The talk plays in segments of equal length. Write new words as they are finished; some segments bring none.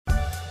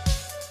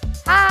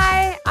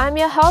I'm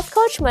your health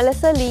coach,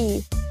 Melissa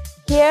Lee.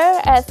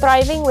 Here at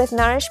Thriving with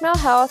Nourishment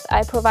Health,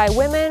 I provide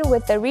women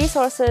with the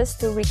resources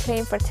to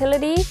reclaim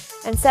fertility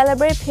and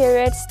celebrate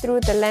periods through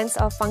the lens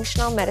of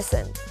functional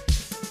medicine.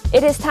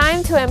 It is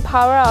time to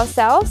empower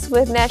ourselves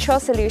with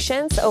natural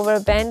solutions over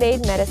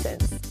Band-Aid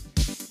medicines.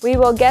 We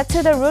will get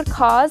to the root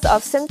cause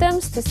of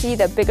symptoms to see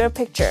the bigger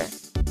picture.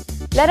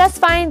 Let us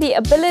find the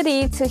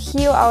ability to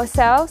heal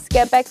ourselves,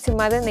 get back to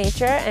Mother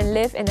Nature, and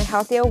live in a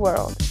healthier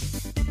world.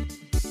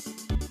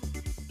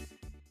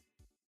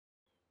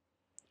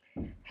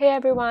 Hey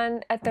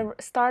everyone, at the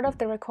start of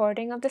the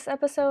recording of this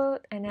episode,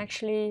 and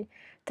actually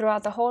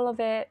throughout the whole of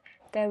it,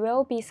 there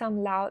will be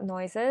some loud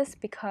noises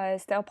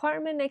because the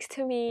apartment next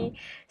to me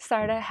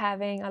started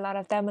having a lot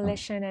of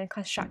demolition and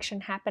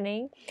construction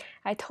happening.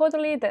 I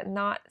totally did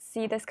not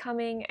see this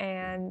coming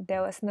and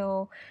there was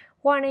no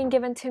warning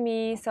given to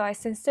me, so I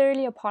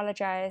sincerely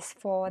apologize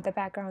for the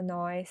background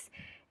noise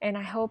and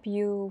I hope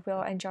you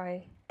will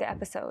enjoy the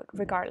episode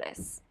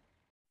regardless.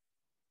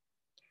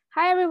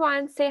 Hi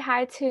everyone, say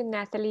hi to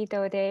Nathalie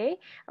Dode, a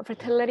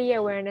fertility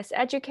awareness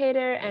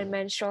educator and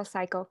menstrual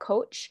cycle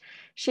coach.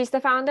 She's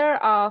the founder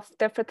of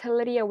the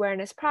Fertility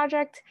Awareness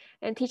Project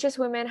and teaches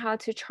women how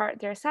to chart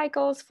their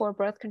cycles for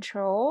birth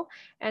control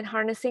and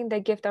harnessing the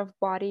gift of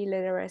body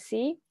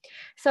literacy.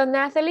 So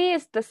Nathalie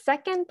is the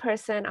second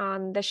person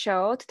on the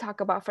show to talk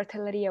about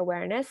fertility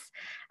awareness.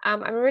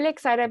 I'm really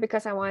excited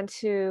because I want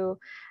to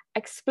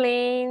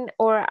explain,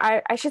 or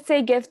I should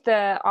say give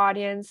the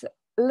audience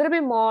a little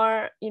bit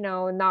more,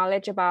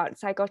 knowledge about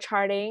cycle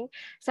charting.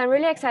 So I'm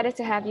really excited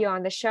to have you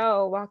on the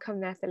show.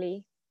 Welcome,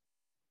 Nathalie.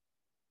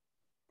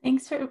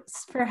 Thanks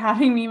for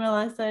having me,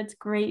 Melissa. It's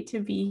great to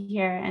be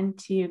here and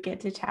to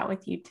get to chat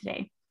with you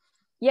today.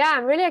 Yeah,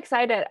 I'm really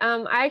excited.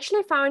 I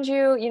actually found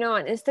you,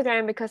 on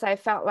Instagram because I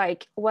felt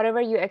like whatever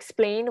you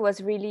explained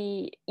was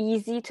really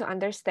easy to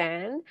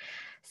understand.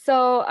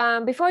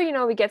 So before,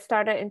 we get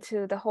started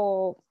into the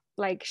whole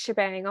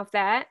shebang of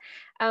that,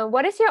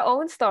 what is your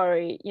own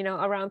story,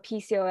 around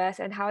PCOS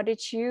and how did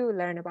you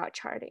learn about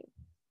charting?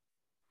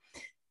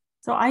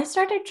 So I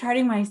started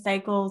charting my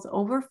cycles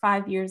over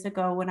 5 years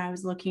ago when I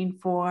was looking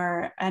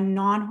for a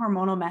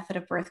non-hormonal method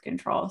of birth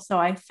control. So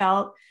I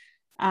felt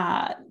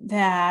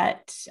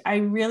that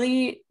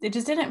it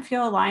just didn't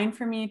feel aligned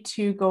for me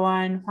to go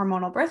on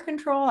hormonal birth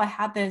control. I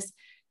had this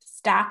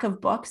stack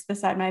of books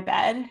beside my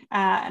bed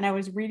and I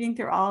was reading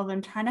through all of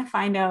them, trying to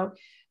find out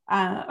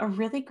a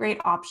really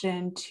great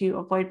option to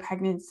avoid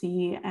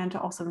pregnancy and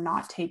to also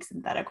not take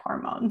synthetic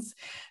hormones.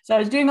 So I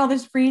was doing all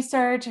this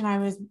research and I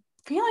was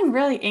feeling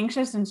really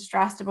anxious and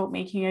stressed about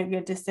making a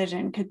good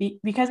decision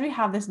because we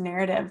have this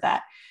narrative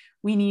that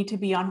we need to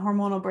be on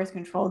hormonal birth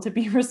control to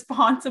be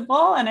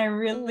responsible. And I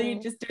really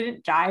just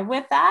didn't jive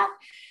with that.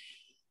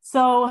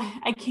 So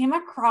I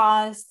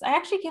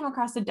actually came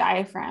across a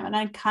diaphragm and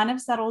I kind of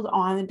settled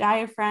on the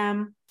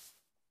diaphragm.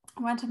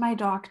 I went to my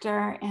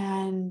doctor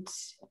and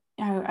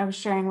I was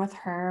sharing with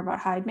her about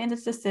how I'd made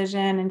this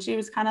decision. And she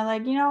was kind of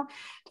like,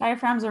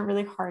 diaphragms are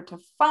really hard to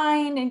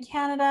find in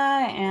Canada.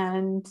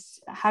 And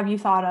have you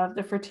thought of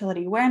the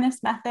fertility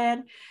awareness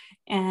method?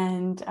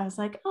 And I was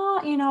like,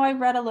 I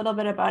read a little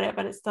bit about it,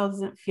 but it still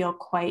doesn't feel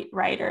quite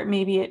right. Or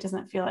maybe it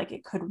doesn't feel like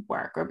it could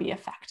work or be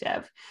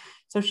effective.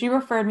 So she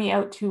referred me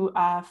out to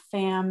a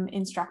FAM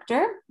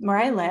instructor where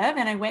I live.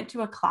 And I went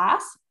to a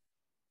class.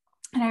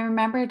 And I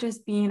remember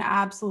just being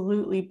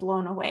absolutely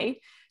blown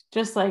away,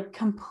 just like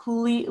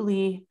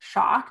completely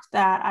shocked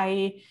that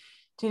I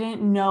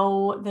didn't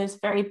know this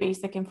very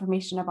basic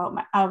information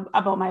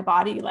about my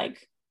body,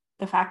 like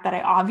the fact that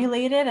I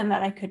ovulated and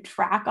that I could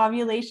track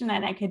ovulation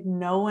and I could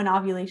know when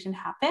ovulation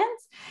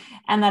happens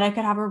and that I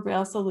could have a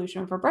real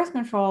solution for birth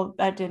control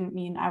that didn't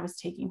mean I was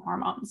taking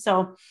hormones.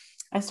 So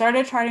I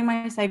started charting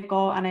my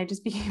cycle and I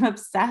just became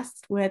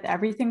obsessed with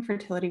everything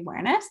fertility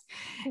awareness.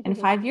 And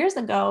 5 years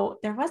ago,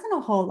 there wasn't a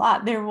whole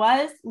lot. There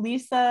was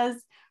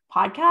Lisa's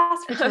podcast,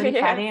 Fertility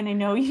Friday, and I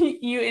know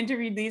you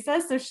interviewed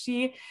Lisa. So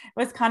she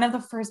was kind of the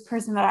first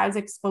person that I was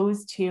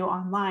exposed to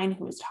online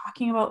who was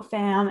talking about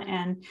FAM,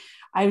 and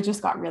I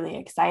just got really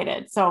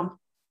excited. So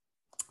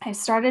I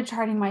started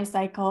charting my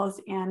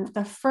cycles, and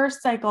the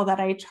first cycle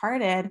that I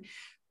charted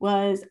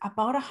was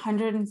about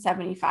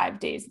 175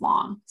 days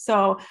long.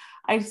 So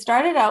I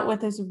started out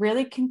with this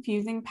really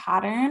confusing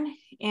pattern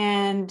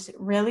and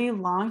really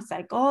long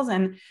cycles.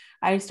 And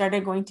I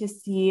started going to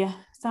see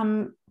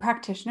some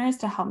practitioners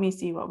to help me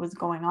see what was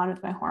going on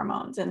with my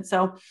hormones. And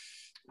so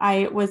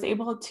I was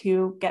able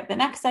to get the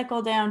next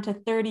cycle down to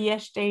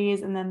 30-ish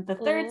days. And then the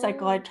third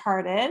cycle I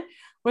charted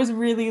was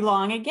really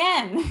long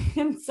again.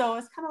 And so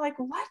it's kind of like,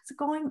 what's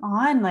going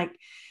on? Like,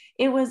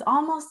 it was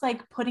almost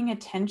like putting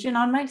attention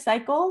on my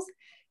cycles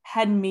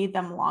had made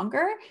them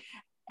longer.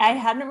 I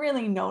hadn't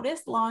really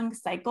noticed long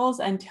cycles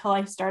until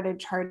I started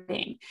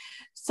charting.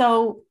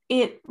 So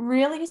it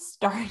really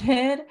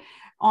started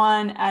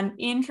on an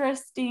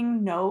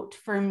interesting note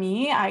for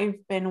me.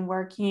 I've been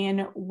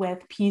working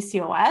with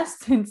PCOS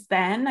since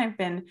then. I've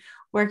been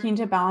working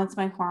to balance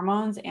my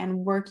hormones and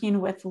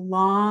working with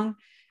long,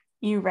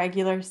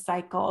 irregular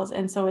cycles.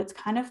 And so it's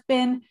kind of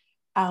been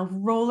a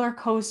roller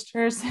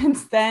coaster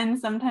since then.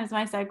 Sometimes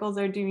my cycles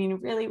are doing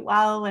really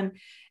well, and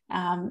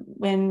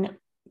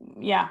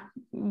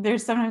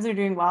there's sometimes they're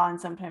doing well and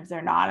sometimes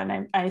they're not.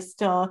 And I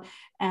still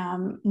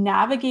am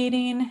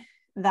navigating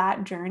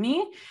that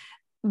journey,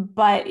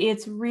 but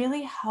it's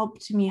really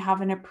helped me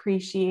have an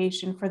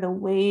appreciation for the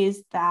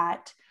ways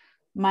that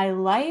my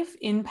life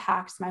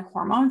impacts my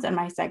hormones and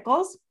my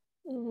cycles.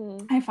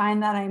 I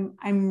find that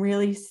I'm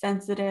really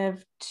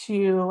sensitive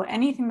to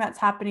anything that's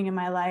happening in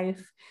my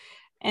life,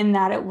 and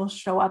that it will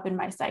show up in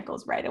my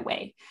cycles right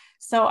away.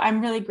 So I'm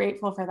really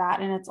grateful for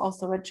that. And it's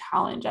also a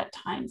challenge at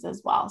times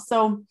as well.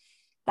 So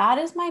that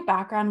is my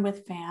background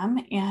with FAM.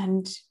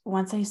 And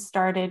once I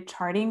started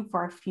charting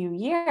for a few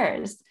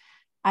years,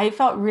 I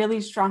felt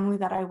really strongly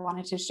that I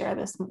wanted to share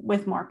this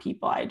with more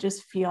people. I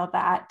just feel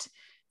that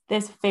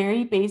this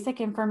very basic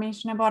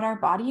information about our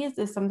bodies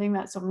is something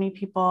that so many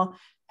people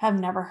have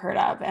never heard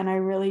of. And I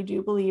really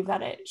do believe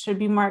that it should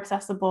be more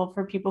accessible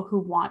for people who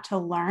want to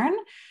learn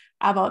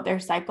about their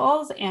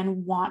cycles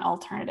and want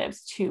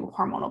alternatives to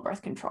hormonal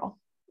birth control.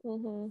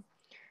 Mm-hmm.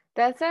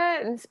 That's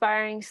an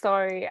inspiring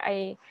story.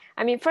 I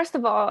mean, first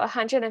of all,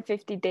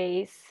 150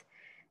 days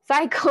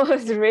cycle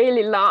is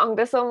really long.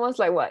 That's almost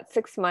like what,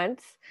 6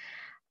 months?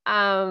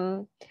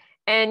 And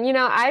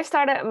I've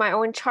started my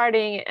own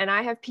charting, and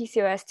I have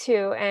PCOS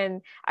too,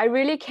 and I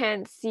really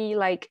can't see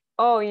like,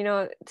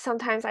 oh,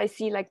 sometimes I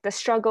see like the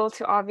struggle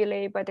to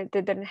ovulate, but it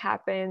didn't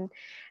happen,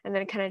 and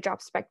then it kind of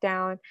drops back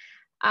down.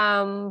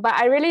 But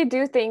I really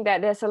do think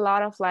that there's a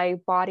lot of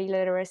like body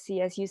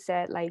literacy, as you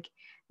said, like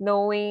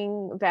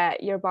knowing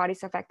that your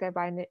body's affected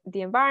by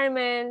the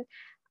environment,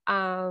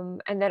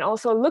 and then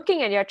also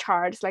looking at your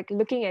charts, like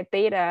looking at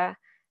data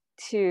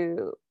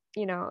to,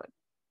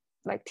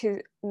 like to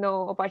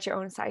know about your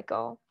own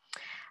cycle.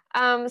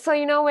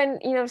 So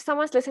when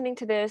someone's listening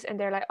to this and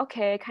they're like,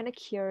 okay, kind of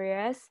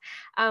curious,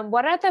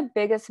 what are the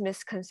biggest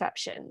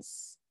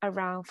misconceptions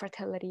around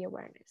fertility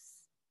awareness?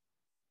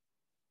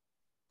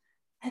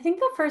 I think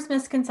the first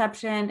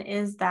misconception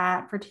is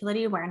that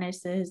fertility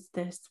awareness is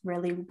this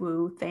really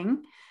woo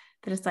thing,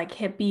 that it's like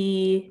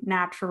hippie,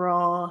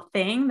 natural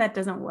thing that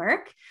doesn't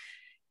work.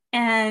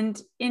 And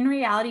in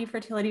reality,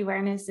 fertility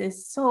awareness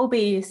is so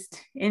based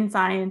in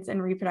science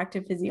and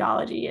reproductive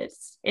physiology.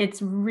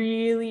 It's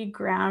really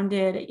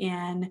grounded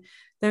in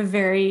the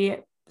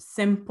very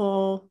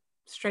simple,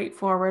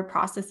 straightforward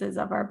processes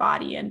of our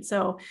body. And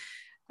so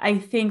I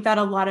think that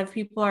a lot of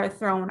people are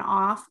thrown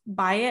off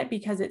by it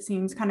because it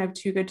seems kind of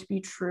too good to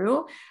be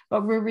true,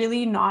 but we're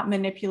really not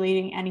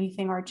manipulating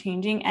anything or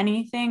changing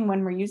anything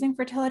when we're using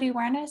fertility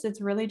awareness.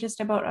 It's really just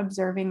about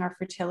observing our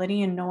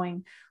fertility and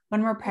knowing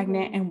when we're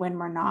pregnant and when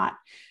we're not.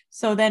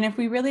 So then if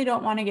we really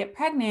don't want to get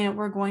pregnant,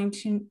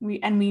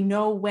 we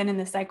know when in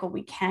the cycle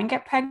we can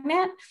get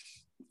pregnant,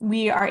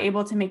 we are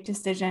able to make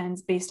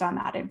decisions based on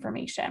that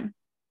information.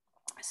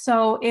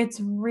 So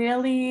it's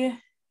really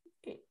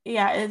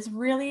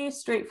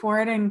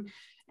straightforward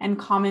and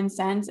common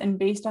sense, and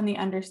based on the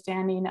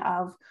understanding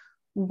of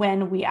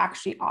when we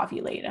actually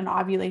ovulate. And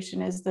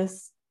ovulation is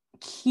this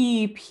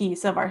key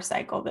piece of our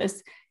cycle,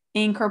 this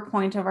anchor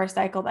point of our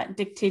cycle that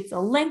dictates the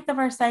length of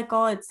our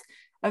cycle. It's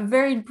a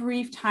very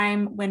brief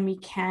time when we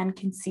can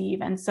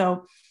conceive. And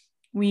so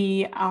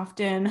we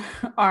often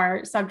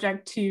are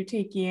subject to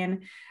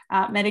taking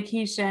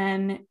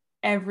medication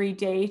every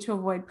day to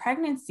avoid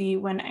pregnancy,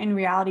 when in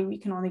reality, we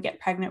can only get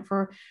pregnant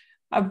for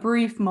a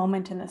brief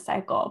moment in the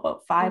cycle,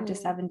 about 5 to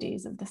 7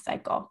 days of the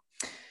cycle.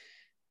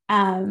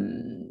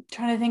 Trying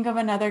to think of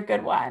another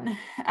good one.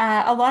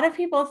 A lot of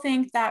people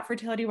think that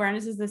fertility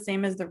awareness is the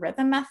same as the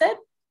rhythm method.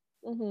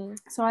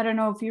 So I don't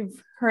know if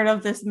you've heard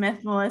of this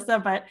myth, Melissa,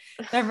 but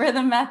the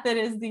rhythm method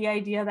is the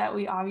idea that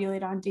we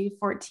ovulate on day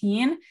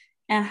 14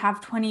 and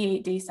have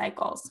 28-day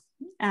cycles.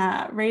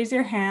 Raise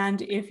your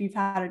hand if you've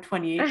had a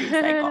 28-day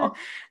cycle.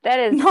 That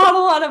is not a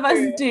lot of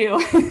us do.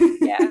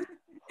 Yeah.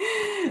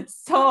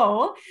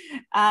 So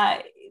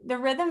the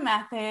rhythm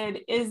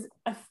method is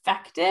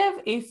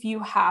effective if you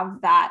have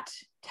that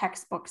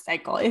textbook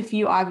cycle, if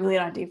you ovulate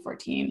on day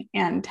 14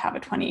 and have a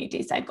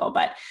 28-day cycle.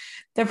 But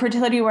the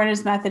fertility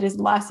awareness method is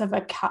less of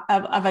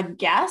a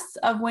guess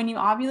of when you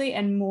ovulate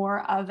and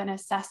more of an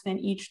assessment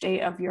each day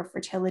of your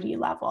fertility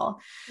level.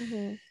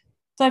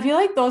 So I feel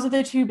like those are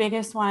the two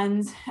biggest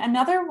ones.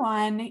 Another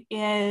one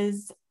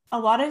is a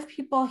lot of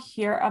people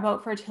hear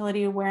about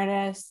fertility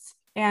awareness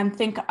and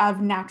think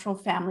of natural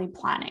family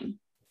planning.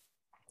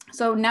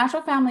 So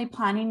natural family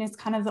planning is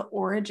kind of the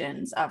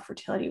origins of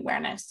fertility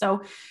awareness.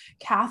 So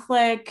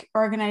Catholic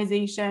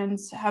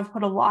organizations have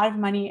put a lot of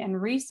money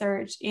and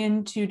research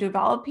into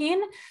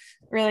developing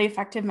really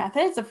effective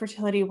methods of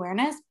fertility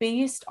awareness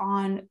based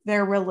on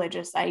their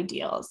religious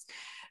ideals.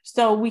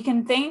 So we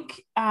can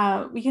thank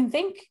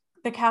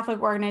the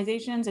Catholic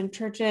organizations and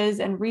churches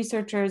and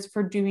researchers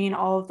for doing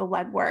all of the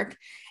lead work.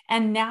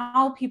 And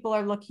now people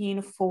are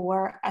looking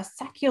for a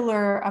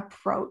secular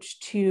approach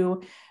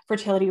to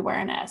fertility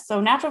awareness.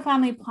 So natural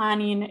family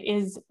planning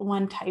is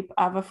one type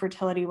of a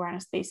fertility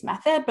awareness-based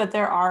method, but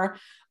there are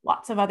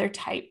lots of other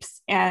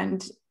types.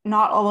 And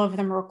not all of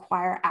them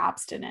require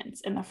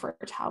abstinence in the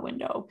fertile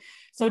window.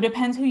 So it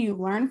depends who you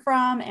learn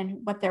from and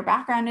what their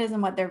background is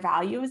and what their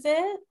values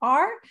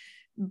are,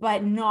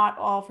 but not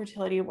all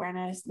fertility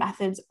awareness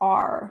methods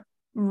are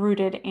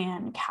rooted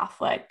in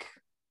Catholic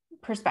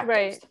perspectives.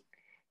 Right.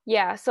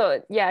 Yeah.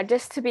 So yeah,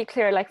 just to be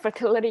clear, like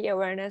fertility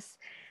awareness,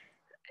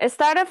 it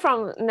started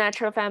from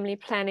natural family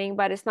planning,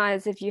 but it's not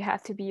as if you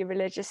have to be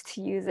religious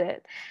to use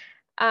it.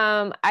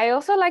 I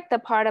also like the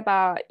part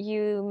about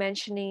you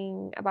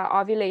mentioning about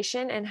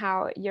ovulation and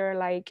how you're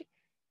like,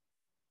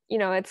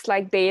 it's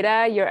like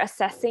data, you're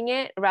assessing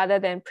it rather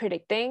than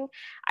predicting.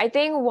 I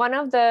think one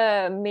of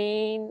the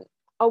main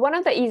or one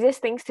of the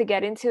easiest things to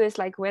get into is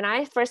like when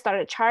I first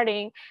started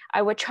charting,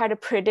 I would try to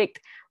predict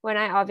when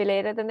I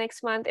ovulated the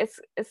next month. It's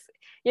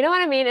you know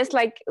what I mean? It's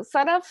like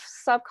sort of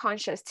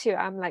subconscious too.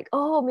 I'm like,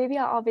 oh, maybe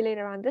I'll ovulate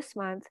around this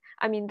month.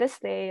 I mean this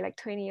day, like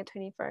 20 or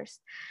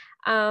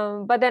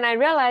 21st. But then I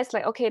realized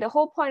like, okay, the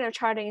whole point of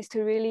charting is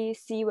to really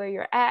see where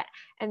you're at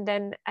and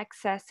then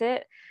access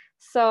it.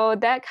 So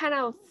that kind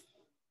of,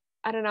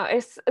 I don't know,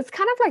 it's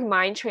kind of like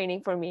mind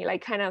training for me,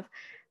 like kind of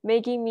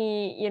making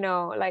me,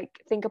 like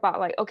think about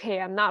like,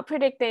 okay, I'm not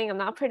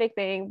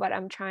predicting, but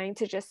I'm trying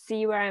to just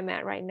see where I'm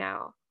at right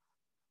now.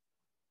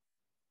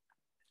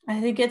 I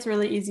think it's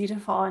really easy to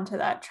fall into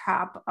that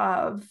trap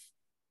of,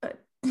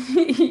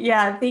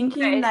 yeah,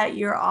 thinking Right. that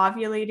you're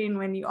ovulating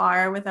when you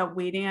are without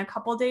waiting a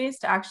couple days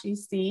to actually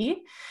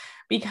see,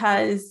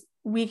 because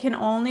we can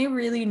only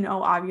really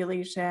know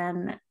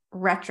ovulation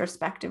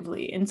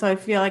retrospectively. And so I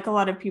feel like a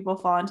lot of people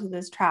fall into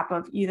this trap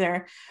of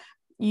either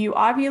you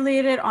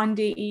ovulated on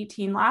day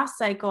 18 last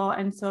cycle,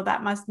 and so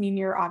that must mean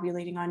you're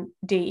ovulating on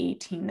day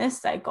 18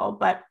 this cycle.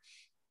 But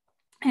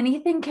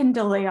anything can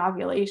delay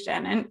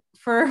ovulation. And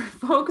for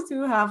folks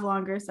who have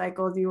longer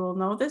cycles, you will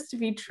know this to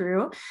be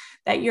true,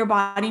 that your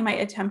body might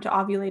attempt to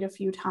ovulate a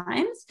few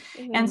times.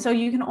 And Mm-hmm. so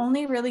you can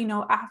only really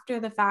know after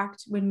the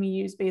fact when we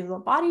use basal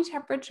body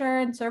temperature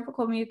and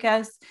cervical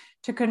mucus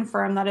to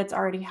confirm that it's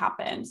already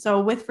happened. So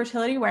with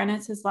fertility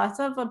awareness, is less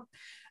of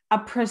a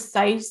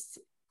precise,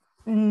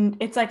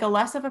 it's like a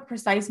less of a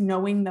precise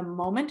knowing the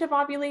moment of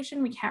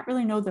ovulation. We can't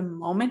really know the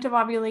moment of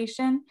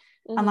ovulation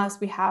Mm-hmm. unless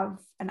we have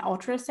an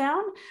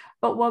ultrasound.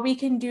 But what we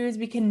can do is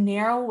we can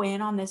narrow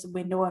in on this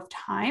window of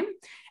time.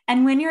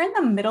 And when you're in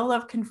the middle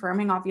of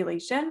confirming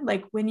ovulation,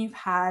 like when you've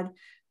had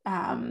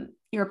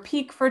your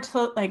peak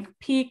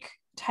peak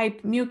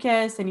type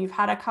mucus and you've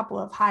had a couple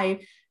of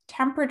high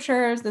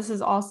temperatures, this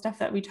is all stuff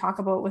that we talk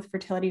about with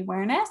fertility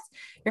awareness.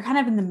 You're kind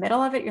of in the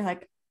middle of it. You're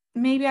like,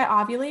 maybe I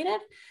ovulated.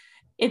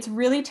 It's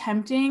really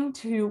tempting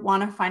to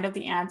want to find out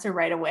the answer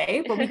right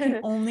away, but we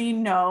can only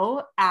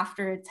know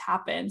after it's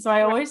happened. So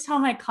I Right. always tell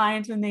my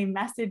clients when they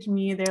message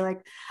me, they're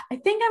like, I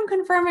think I'm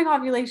confirming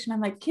ovulation.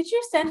 I'm like, could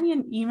you send me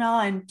an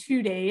email in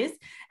 2 days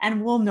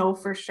and we'll know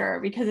for sure,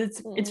 because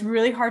it's Mm.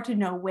 really hard to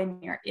know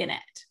when you're in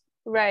it.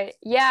 Right.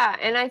 Yeah.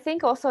 And I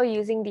think also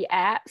using the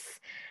apps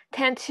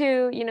tend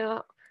to,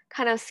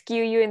 kind of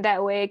skew you in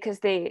that way because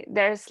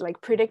there's like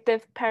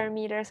predictive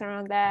parameters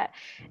around that.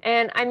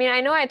 And I mean,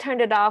 I know I turned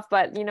it off,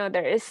 but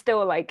there is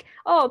still like,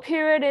 oh,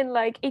 period in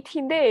like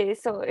 18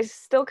 days. So it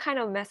still kind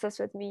of messes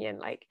with me. And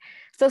like,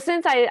 so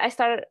since I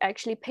started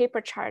actually paper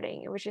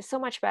charting, which is so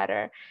much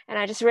better, and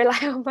I just rely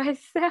on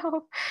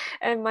myself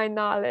and my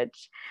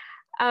knowledge.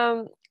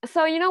 So,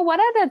 what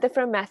are the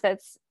different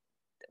methods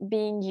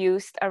being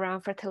used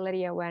around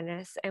fertility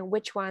awareness and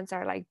which ones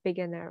are like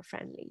beginner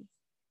friendly?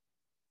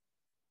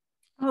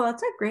 Oh,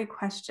 that's a great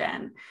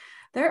question.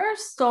 There are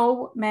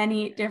so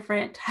many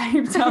different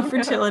types I of know.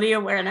 fertility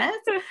awareness.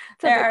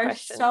 It's a There big are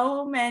question.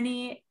 so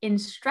many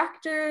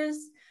instructors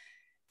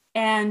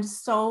and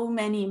so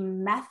many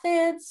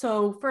methods.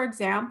 So, for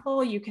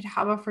example, you could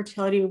have a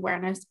fertility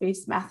awareness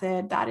based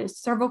method that is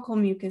cervical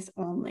mucus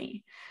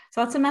only.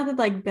 So, that's a method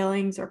like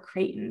Billings or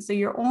Creighton. So,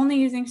 you're only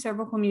using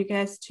cervical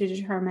mucus to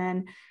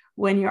determine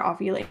when you're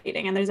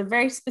ovulating. And there's a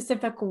very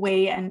specific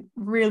way, and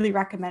really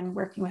recommend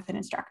working with an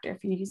instructor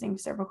if you're using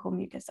cervical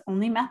mucus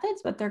only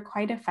methods, but they're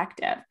quite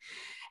effective.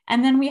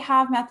 And then we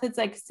have methods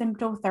like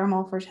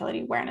symptothermal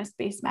fertility awareness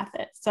based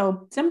methods.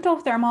 So,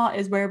 symptothermal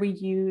is where we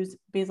use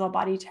basal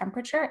body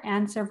temperature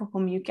and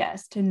cervical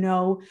mucus to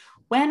know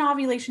when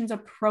ovulation is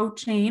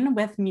approaching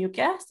with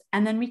mucus.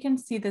 And then we can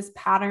see this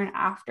pattern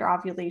after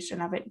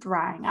ovulation of it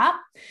drying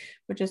up,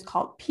 which is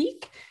called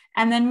peak.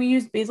 And then we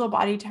use basal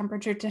body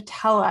temperature to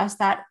tell us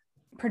that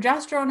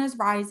progesterone is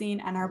rising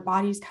and our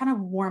body's kind of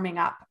warming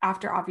up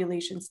after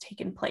ovulation's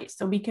taken place.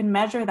 So we can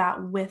measure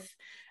that with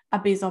a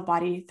basal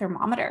body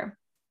thermometer.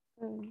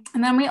 Mm.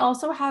 And then we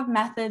also have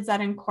methods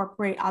that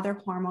incorporate other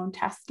hormone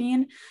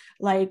testing,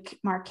 like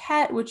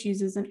Marquette, which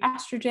uses an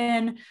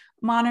estrogen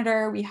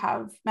monitor. We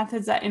have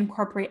methods that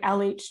incorporate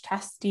LH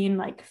testing,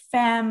 like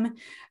FEM.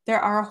 There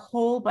are a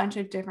whole bunch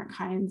of different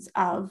kinds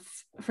of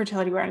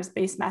fertility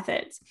awareness-based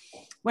methods.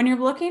 When you're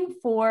looking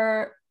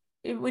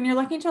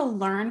to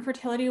learn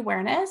fertility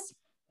awareness,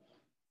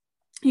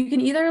 you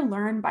can either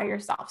learn by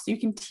yourself, so you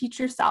can teach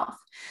yourself.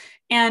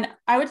 And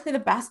I would say the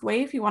best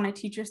way if you want to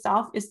teach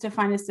yourself is to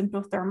find a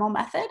symptothermal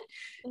method.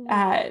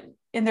 Mm.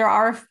 and there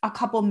are a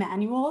couple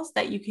manuals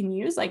that you can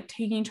use, like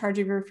Taking Charge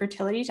of Your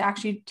Fertility, to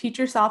actually teach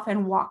yourself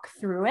and walk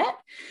through it.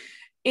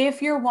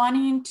 If you're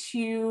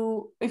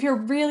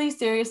really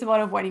serious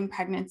about avoiding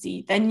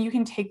pregnancy, then you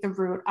can take the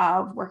route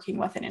of working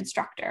with an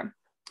instructor.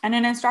 And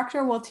an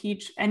instructor will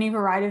teach any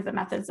variety of the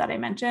methods that I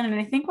mentioned. And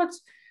I think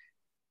what's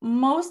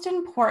most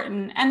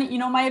important, and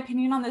my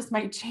opinion on this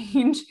might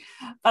change,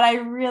 but I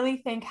really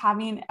think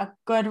having a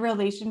good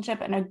relationship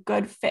and a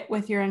good fit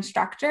with your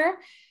instructor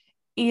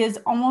is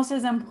almost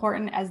as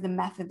important as the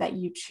method that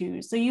you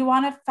choose. So you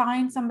want to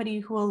find somebody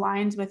who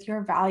aligns with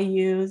your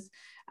values,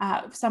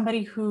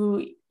 somebody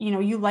who,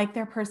 you like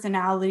their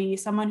personality,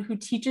 someone who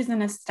teaches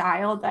in a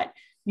style that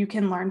you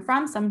can learn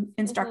from. Some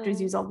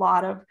instructors use a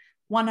lot of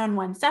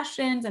one-on-one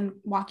sessions and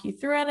walk you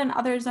through it, and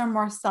others are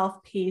more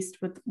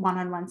self-paced with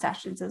one-on-one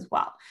sessions as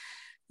well.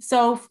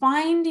 So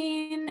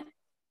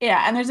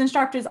and there's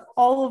instructors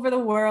all over the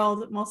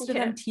world. Most of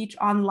them teach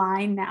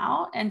online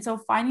now. And so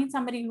finding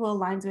somebody who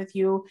aligns with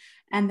you,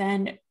 and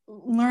then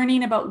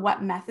learning about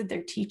what method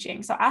they're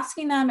teaching. So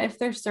asking them if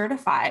they're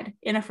certified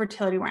in a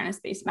fertility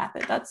awareness-based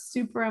method, that's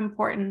super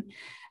important.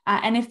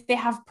 And if they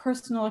have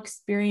personal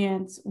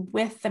experience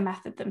with the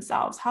method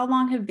themselves, how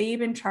long have they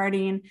been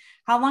charting?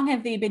 How long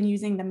have they been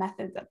using the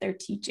method that they're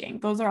teaching?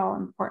 Those are all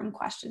important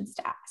questions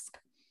to ask.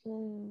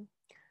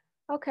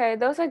 Okay,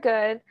 those are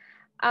good.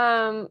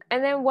 And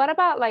then what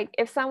about like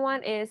if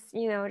someone is,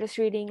 just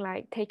reading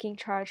like Taking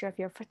Charge of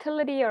Your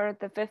Fertility or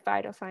the Fifth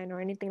Vital Sign or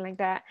anything like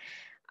that,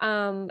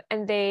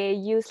 and they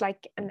use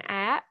like an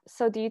app.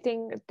 So do you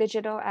think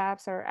digital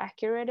apps are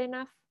accurate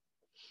enough?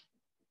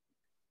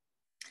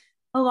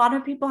 A lot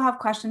of people have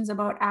questions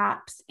about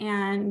apps,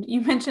 and you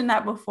mentioned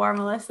that before,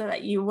 Melissa,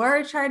 that you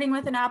were charting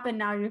with an app and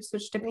now you've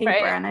switched to paper.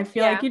 Right. And I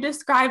feel like you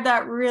described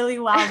that really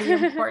well, the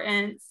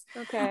importance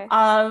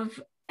of,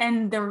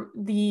 and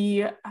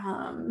the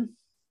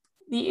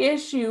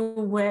issue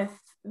with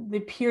the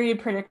period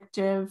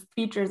predictive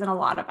features in a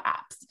lot of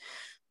apps.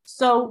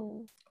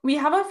 So we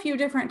have a few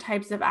different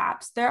types of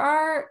apps. There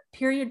are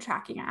period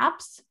tracking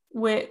apps,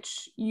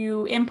 which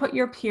you input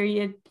your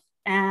period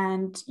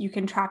and you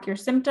can track your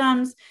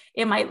symptoms.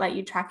 It might let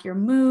you track your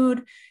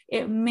mood.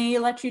 It may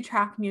let you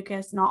track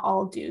mucus, not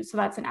all do. So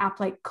that's an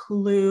app like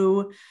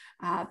Clue,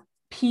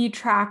 P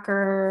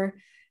Tracker,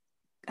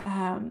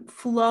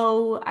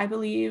 Flow, I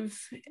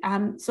believe.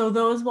 So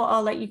those will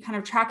all let you kind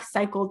of track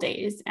cycle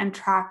days and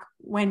track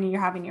when you're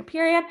having your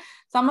period.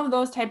 Some of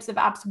those types of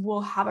apps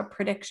will have a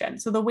prediction.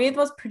 So the way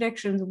those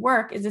predictions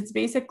work is it's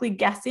basically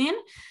guessing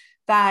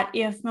that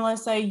if,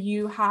 Melissa,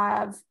 you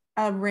have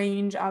a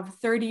range of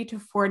 30 to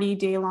 40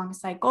 day long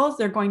cycles,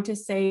 they're going to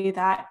say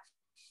that,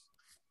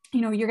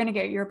 you're going to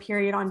get your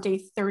period on day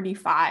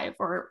 35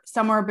 or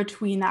somewhere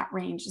between that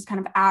range, just kind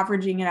of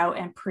averaging it out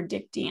and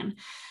predicting.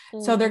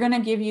 So they're going to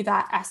give you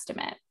that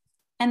estimate.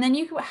 And then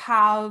you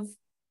have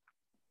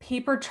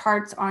paper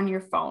charts on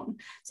your phone.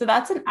 So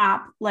that's an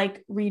app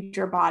like Read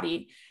Your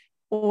Body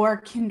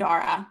or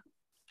Kindara.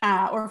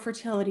 Or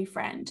Fertility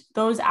Friend.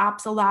 Those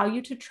apps allow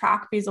you to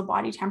track basal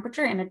body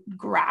temperature in a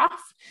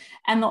graph,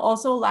 and they'll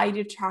also allow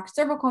you to track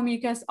cervical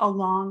mucus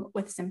along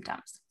with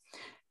symptoms.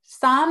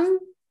 Some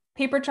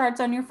paper charts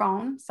on your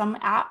phone, some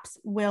apps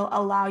will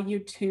allow you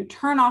to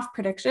turn off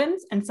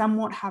predictions, and some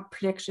won't have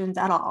predictions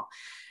at all.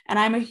 And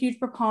I'm a huge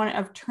proponent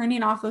of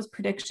turning off those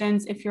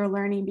predictions if you're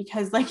learning,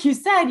 because like you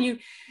said,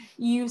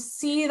 you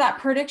see that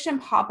prediction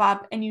pop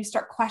up and you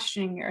start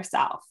questioning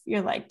yourself.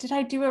 You're like, did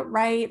I do it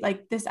right?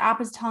 Like this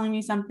app is telling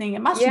me something.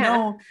 It must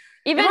know.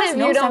 Even if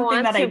you don't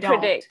want to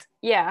predict.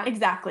 Yeah.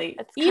 Exactly.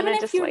 Even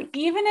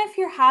if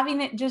you're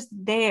having it just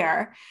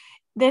there,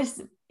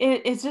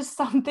 it's just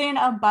something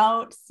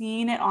about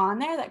seeing it on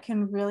there that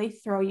can really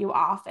throw you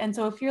off. And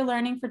so if you're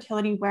learning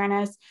fertility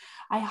awareness,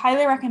 I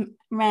highly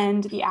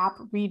recommend the app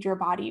Read Your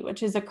Body,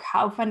 which is a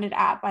crowdfunded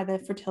app by the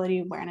fertility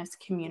awareness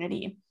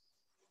community.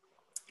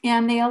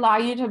 And they allow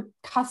you to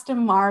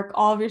custom mark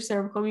all of your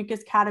cervical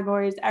mucus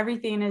categories.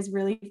 Everything is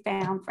really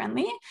fan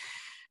friendly.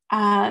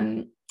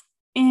 And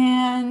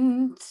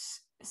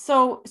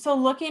so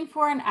looking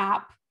for an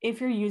app, if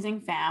you're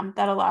using FAM,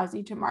 that allows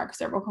you to mark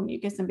cervical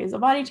mucus and basal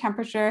body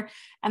temperature,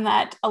 and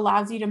that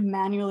allows you to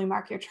manually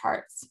mark your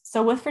charts.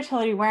 So with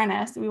fertility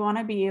awareness, we want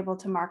to be able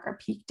to mark our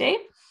peak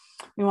date.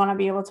 We want to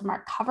be able to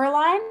mark cover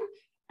line,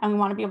 and we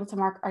want to be able to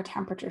mark our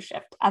temperature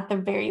shift at the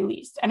very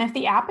least. And if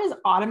the app is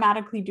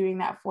automatically doing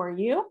that for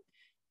you,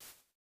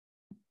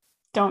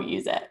 don't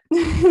use it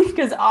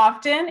because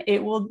often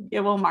it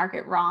will mark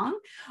it wrong,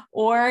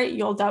 or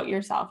you'll doubt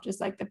yourself,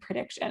 just like the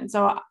prediction.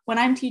 So when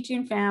I'm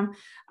teaching FAM,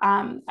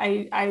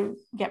 I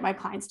get my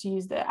clients to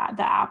use the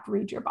app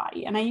Read Your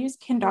Body, and I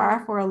used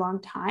Kindara for a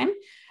long time,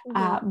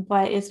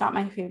 but it's not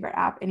my favorite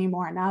app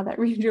anymore now that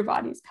Read Your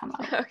Body's come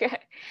out. Okay.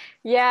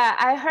 Yeah,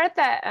 I heard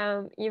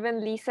that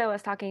even Lisa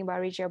was talking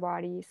about Read Your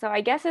Body. So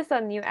I guess it's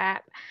a new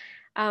app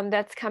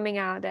that's coming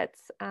out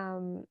that's,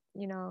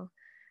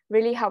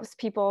 really helps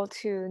people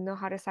to know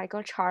how to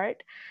cycle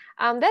chart.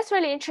 That's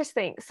really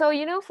interesting. So,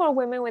 for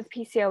women with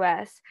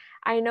PCOS,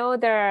 I know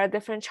there are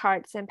different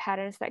charts and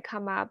patterns that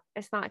come up.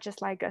 It's not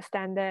just like a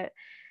standard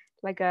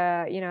like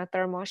a,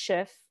 thermal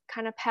shift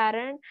kind of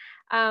pattern.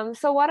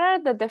 So what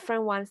are the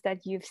different ones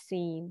that you've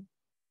seen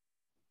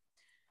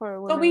for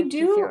So women we with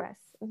do, PCOS?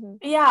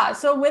 Mm-hmm. yeah.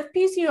 So with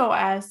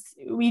PCOS,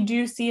 we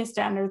do see a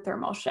standard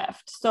thermal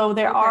shift. So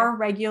there Okay. are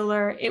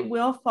regular, it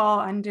will fall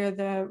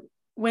under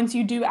once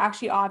you do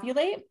actually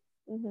ovulate,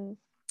 Mm-hmm.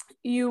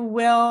 you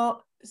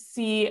will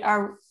see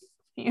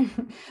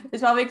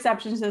there's probably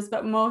exceptions to this,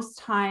 but most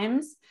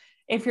times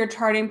if you're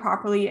charting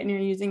properly and you're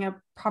using a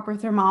proper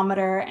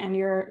thermometer and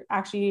you're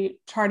actually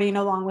charting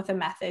along with a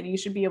method, you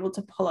should be able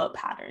to pull out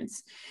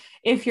patterns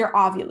if you're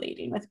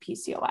ovulating with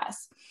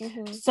PCOS.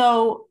 Mm-hmm.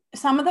 So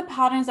some of the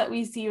patterns that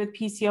we see with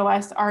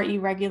PCOS are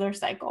irregular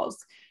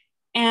cycles.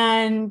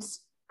 And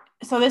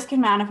so this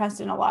can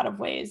manifest in a lot of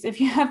ways.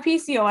 If you have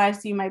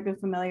PCOS, you might be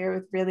familiar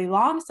with really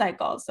long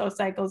cycles. So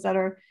cycles that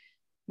are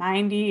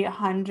 90,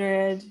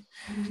 100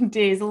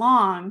 days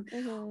long.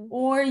 Mm-hmm.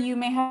 Or you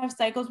may have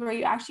cycles where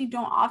you actually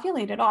don't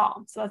ovulate at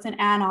all. So that's an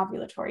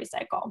anovulatory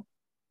cycle.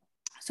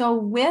 So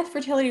with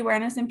fertility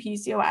awareness and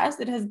PCOS,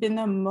 it has been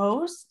the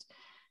most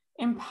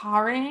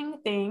empowering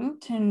thing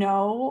to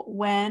know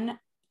when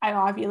I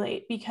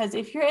ovulate, because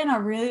if you're in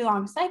a really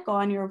long cycle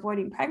and you're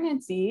avoiding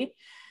pregnancy,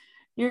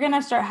 you're going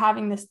to start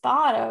having this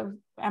thought of,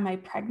 am I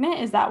pregnant?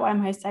 Is that why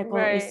my cycle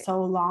is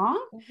so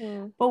long?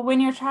 Mm-hmm. But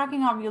when you're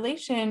tracking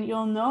ovulation,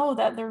 you'll know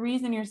that the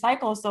reason your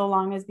cycle is so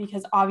long is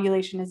because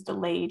ovulation is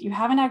delayed. You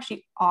haven't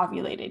actually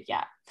ovulated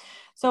yet.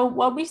 So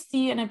what we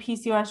see in a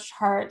PCOS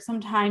chart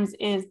sometimes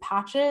is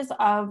patches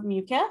of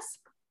mucus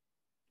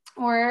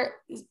or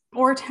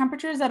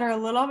temperatures that are a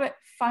little bit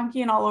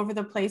funky and all over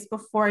the place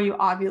before you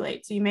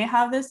ovulate. So you may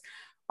have this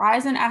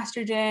rise in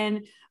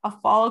estrogen, a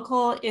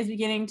follicle is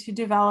beginning to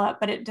develop,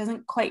 but it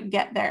doesn't quite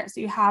get there.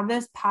 So you have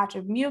this patch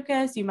of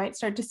mucus, you might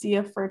start to see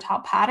a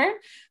fertile pattern,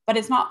 but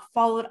it's not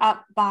followed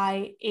up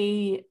by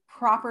a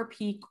proper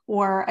peak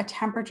or a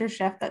temperature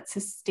shift that's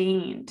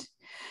sustained.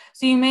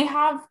 So you may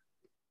have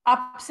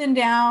ups and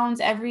downs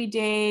every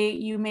day.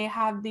 You may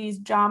have these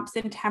jumps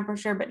in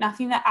temperature, but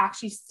nothing that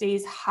actually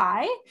stays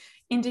high,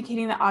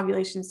 indicating that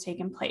ovulation has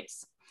taken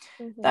place.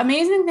 Mm-hmm. The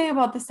amazing thing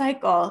about the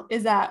cycle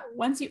is that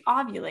once you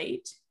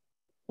ovulate,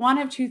 one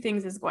of two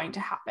things is going to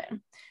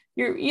happen.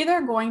 You're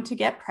either going to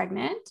get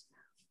pregnant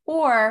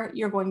or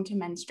you're going to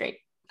menstruate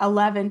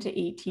 11 to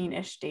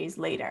 18-ish days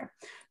later.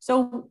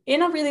 So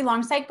in a really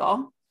long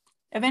cycle,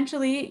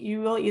 eventually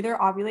you will either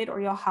ovulate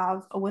or you'll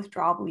have a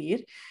withdrawal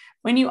bleed.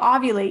 When you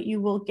ovulate, you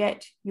will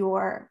get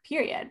your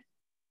period.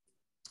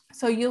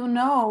 So you'll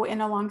know in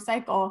a long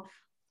cycle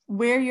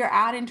where you're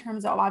at in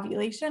terms of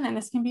ovulation. And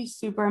this can be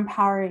super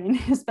empowering,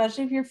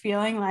 especially if you're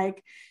feeling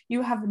like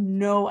you have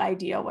no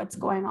idea what's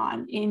going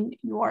on in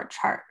your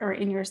chart or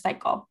in your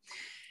cycle.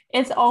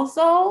 It's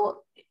also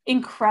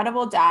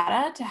incredible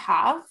data to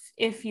have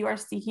if you are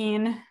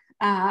seeking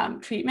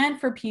treatment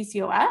for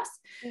PCOS.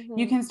 Mm-hmm.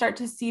 You can start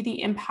to see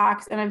the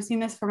impacts. And I've seen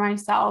this for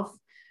myself,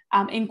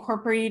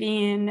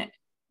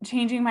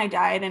 changing my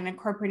diet and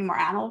incorporating more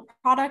animal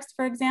products,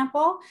 for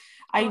example.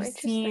 I've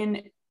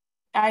seen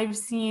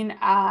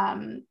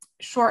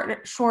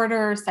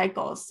shorter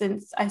cycles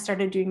since I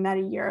started doing that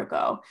a year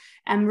ago,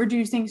 and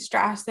reducing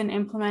stress and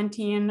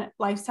implementing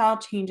lifestyle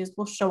changes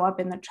will show up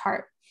in the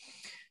chart.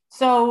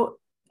 So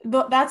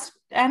that's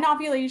an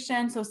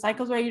ovulation. So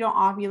cycles where you don't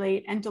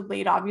ovulate and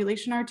delayed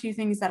ovulation are two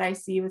things that I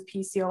see with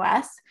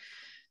PCOS.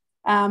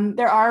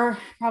 There are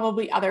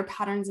probably other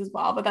patterns as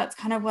well, but that's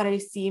kind of what I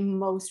see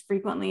most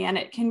frequently. And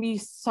it can be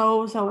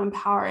so, so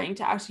empowering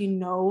to actually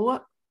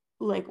know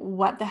like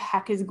what the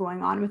heck is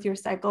going on with your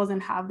cycles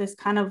and have this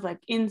kind of like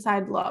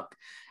inside look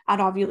at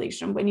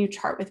ovulation when you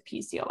chart with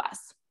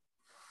PCOS.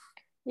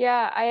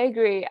 Yeah, I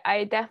agree.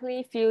 I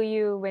definitely feel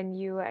you when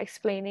you were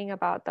explaining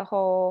about the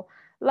whole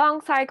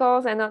long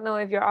cycles and not know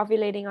if you're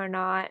ovulating or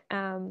not.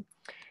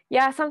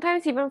 Yeah,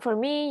 sometimes even for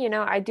me,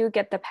 I do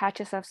get the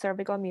patches of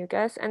cervical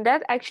mucus, and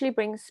that actually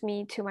brings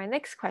me to my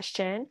next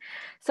question.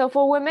 So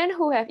for women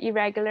who have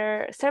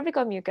irregular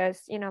cervical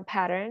mucus,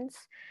 patterns,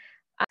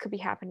 could be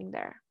happening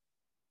there.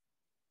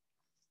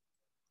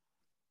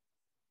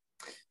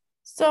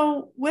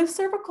 So with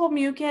cervical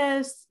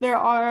mucus,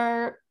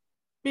 cervical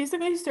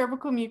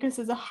mucus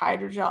is a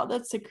hydrogel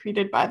that's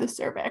secreted by the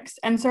cervix,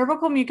 and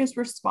cervical mucus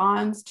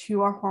responds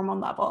to our hormone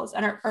levels,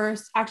 and our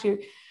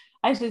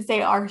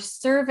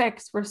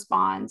cervix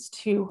responds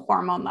to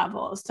hormone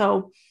levels.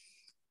 So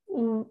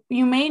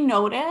you may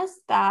notice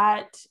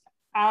that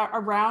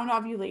around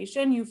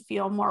ovulation, you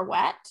feel more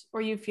wet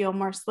or you feel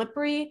more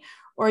slippery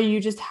or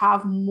you just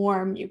have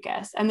more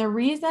mucus. And the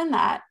reason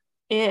that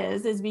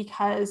is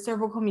because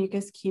cervical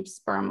mucus keeps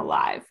sperm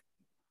alive.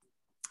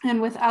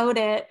 And without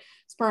it,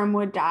 sperm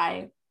would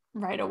die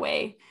right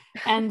away.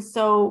 And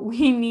so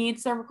we need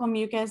cervical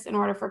mucus in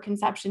order for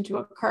conception to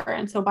occur.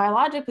 And so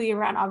biologically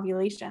around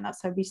ovulation,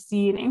 that's why we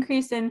see an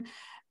increase in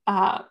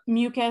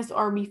mucus,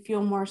 or we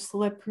feel more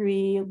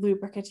slippery,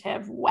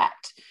 lubricative,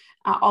 wet,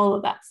 all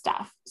of that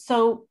stuff.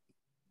 So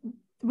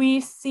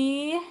we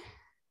see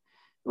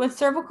with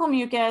cervical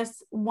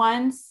mucus,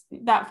 once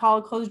that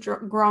follicle is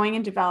growing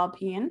and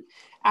developing,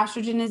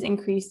 estrogen is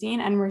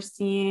increasing, and we're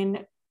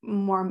seeing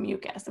more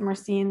mucus, and we're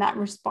seeing that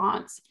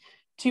response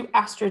to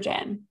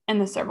estrogen in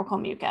the cervical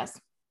mucus.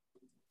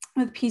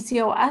 With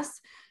PCOS,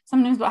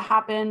 sometimes what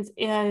happens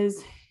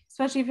is,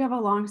 especially if you have a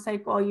long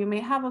cycle, you may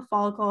have a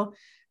follicle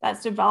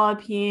that's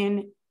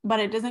developing, but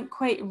it doesn't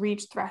quite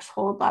reach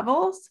threshold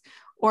levels,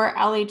 or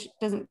LH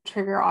doesn't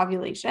trigger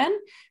ovulation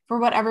for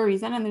whatever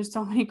reason. And there's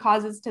so many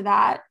causes to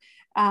that.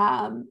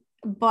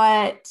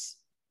 But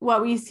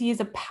what we see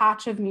is a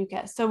patch of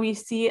mucus. So we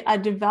see a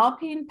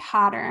developing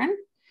pattern.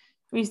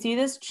 We see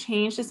this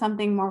change to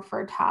something more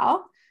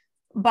fertile,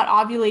 but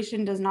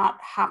ovulation does not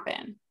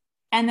happen.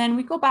 And then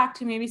we go back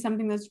to maybe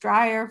something that's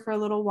drier for a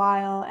little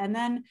while, and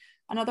then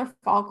another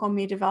follicle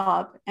may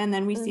develop, and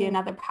then we see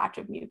another patch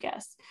of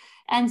mucus.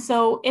 And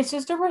so it's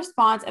just a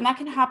response, and that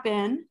can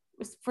happen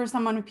for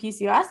someone with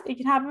PCOS. It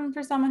can happen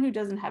for someone who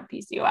doesn't have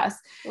PCOS.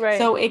 Right.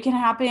 So it can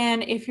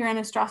happen if you're in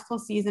a stressful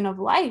season of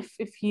life.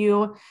 If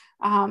you,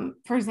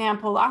 for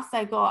example, last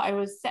cycle, I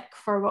was sick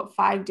for about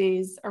 5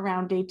 days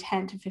around day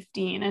 10 to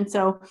 15. And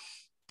so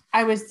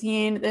I was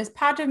seeing this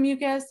patch of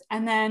mucus,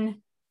 and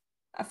then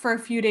for a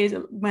few days,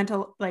 it went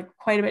like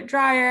quite a bit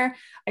drier.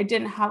 I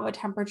didn't have a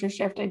temperature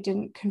shift. I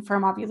didn't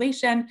confirm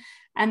ovulation.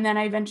 And then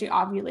I eventually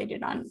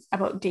ovulated on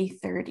about day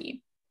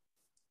 30.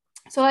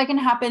 So that can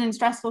happen in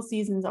stressful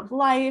seasons of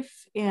life,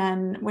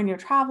 and when you're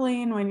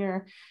traveling, when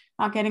you're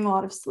not getting a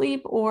lot of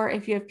sleep, or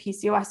if you have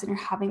PCOS and you're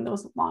having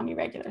those long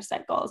irregular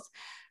cycles.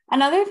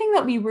 Another thing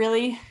that we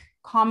really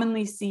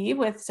commonly see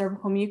with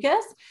cervical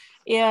mucus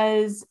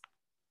is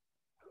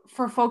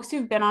for folks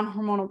who've been on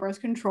hormonal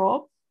birth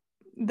control,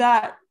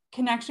 that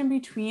connection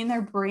between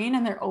their brain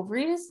and their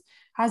ovaries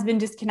has been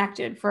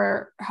disconnected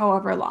for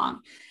however long.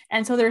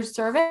 And so their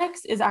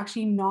cervix is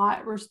actually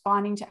not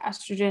responding to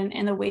estrogen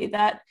in the way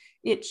that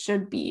it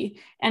should be.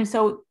 And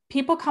so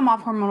people come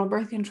off hormonal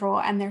birth control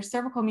and their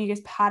cervical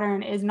mucus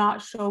pattern is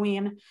not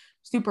showing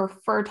super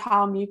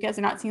fertile mucus.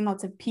 They're not seeing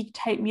lots of peak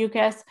type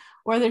mucus,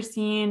 or they're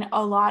seeing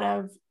a lot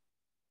of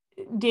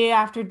day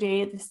after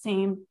day the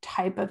same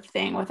type of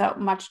thing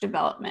without much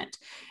development.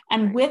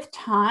 And with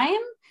time,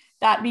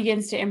 that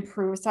begins to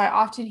improve. So I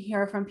often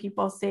hear from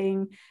people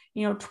saying,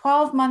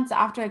 12 months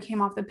after I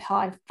came off the pill,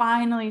 I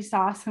finally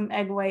saw some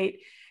egg white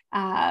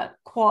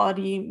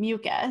quality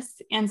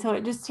mucus. And so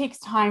it just takes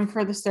time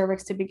for the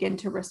cervix to begin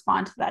to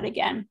respond to that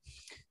again.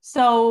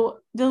 So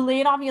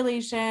delayed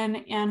ovulation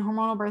and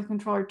hormonal birth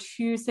control are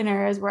two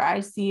scenarios where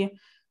I see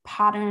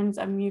patterns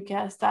of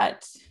mucus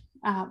that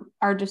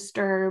are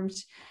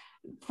disturbed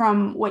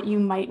from what you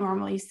might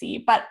normally see.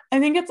 But I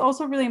think it's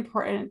also really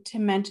important to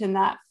mention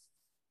that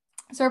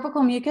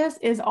cervical mucus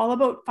is all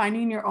about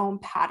finding your own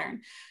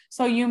pattern.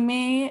 So you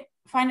may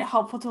find it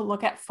helpful to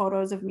look at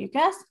photos of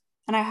mucus.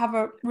 And I have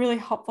a really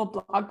helpful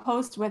blog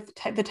post with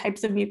the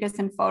types of mucus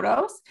in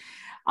photos.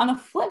 On the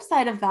flip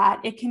side of that,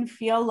 it can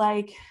feel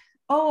like,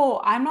 oh,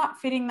 I'm not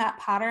fitting that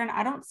pattern.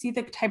 I don't see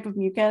the type of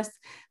mucus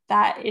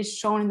that is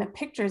shown in the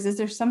pictures. Is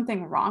there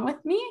something wrong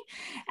with me?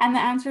 And the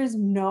answer is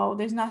no,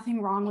 there's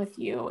nothing wrong with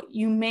you.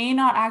 You may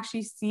not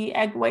actually see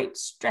egg white,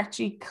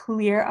 stretchy,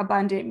 clear,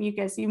 abundant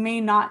mucus. You may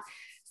not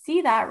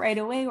see that right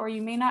away, or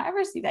you may not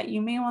ever see that.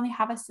 You may only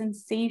have a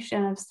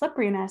sensation of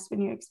slipperiness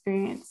when you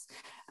experience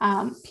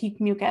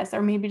peak mucus,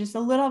 or maybe just a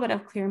little bit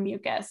of clear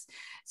mucus.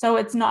 So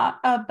it's not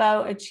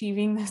about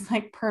achieving this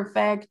like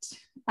perfect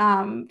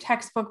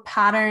textbook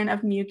pattern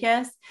of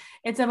mucus.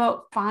 It's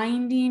about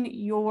finding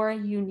your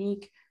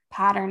unique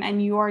pattern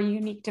and your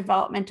unique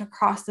development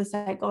across the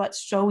cycle that's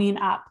showing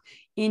up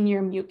in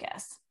your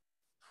mucus.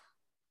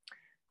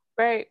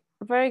 Very,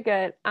 very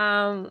good.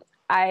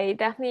 I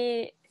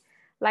definitely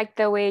like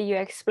the way you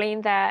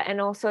explain that, and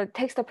also it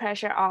takes the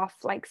pressure off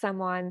like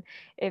someone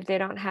if they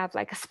don't have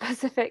like a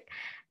specific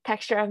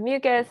texture of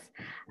mucus.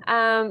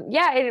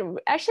 It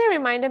actually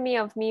reminded me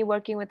of me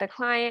working with a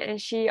client, and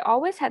she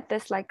always had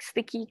this like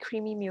sticky,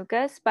 creamy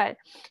mucus, but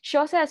she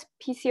also has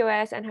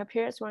PCOS and her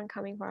periods weren't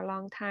coming for a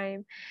long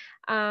time.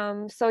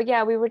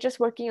 We were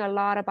just working a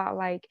lot about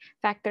like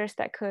factors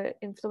that could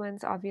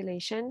influence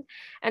ovulation.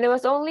 And it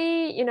was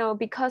only,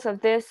 because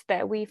of this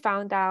that we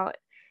found out,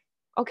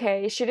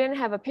 okay, she didn't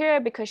have a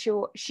period because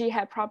she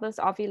had problems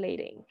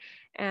ovulating.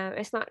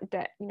 It's not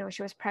that,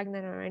 she was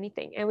pregnant or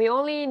anything. And we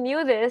only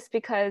knew this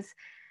because,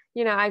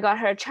 I got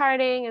her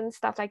charting and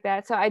stuff like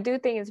that. So I do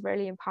think it's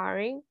really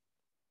empowering.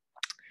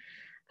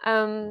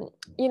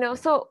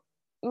 So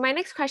my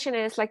next question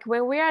is like,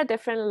 when we are at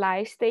different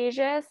life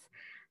stages,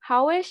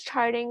 how is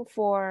charting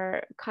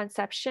for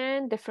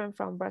conception different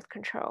from birth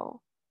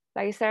control?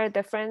 Like, is there a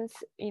difference,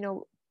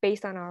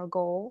 based on our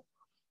goal?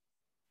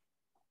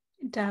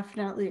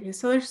 Definitely.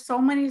 So there's so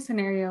many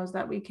scenarios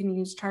that we can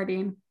use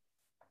charting.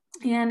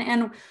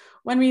 And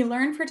when we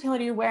learn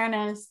fertility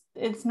awareness,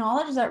 it's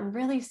knowledge that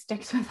really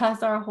sticks with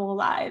us our whole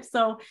lives.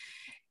 So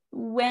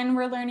when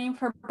we're learning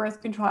for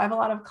birth control, I have a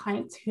lot of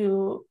clients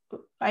who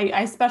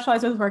I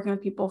specialize with working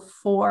with people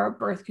for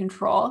birth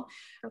control.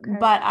 Okay.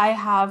 But I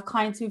have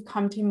clients who've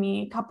come to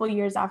me a couple of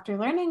years after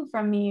learning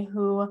from me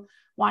who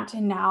want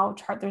to now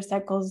chart their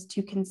cycles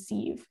to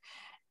conceive.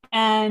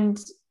 And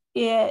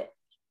it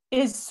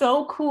is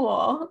so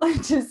cool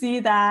to see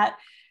that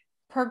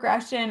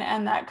progression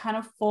and that kind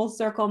of full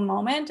circle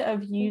moment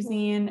of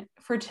using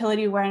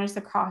fertility awareness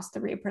across the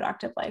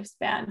reproductive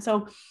lifespan.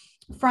 So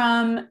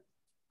from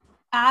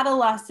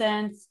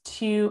adolescence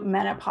to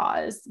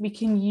menopause, we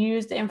can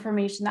use the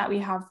information that we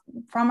have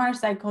from our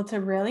cycle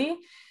to really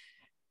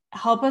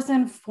help us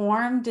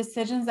inform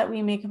decisions that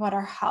we make about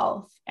our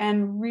health.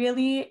 And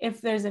really, if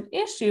there's an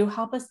issue,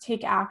 help us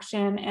take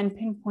action and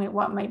pinpoint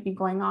what might be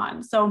going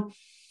on. So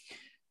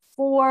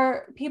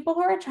for people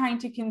who are trying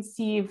to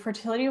conceive,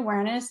 fertility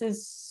awareness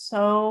is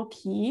so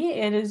key.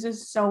 It is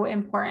just so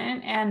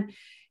important. And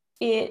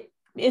it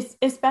is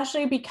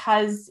especially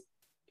because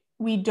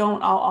we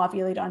don't all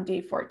ovulate on day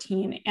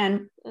 14.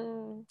 And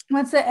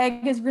once the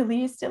egg is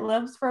released, it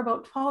lives for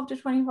about 12 to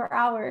 24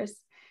 hours.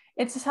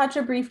 It's such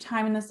a brief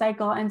time in the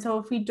cycle. And so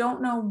if we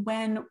don't know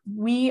when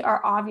we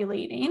are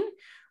ovulating,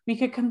 we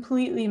could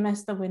completely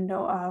miss the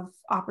window of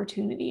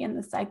opportunity in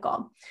the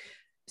cycle.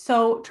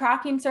 So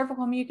tracking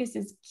cervical mucus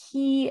is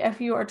key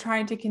if you are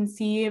trying to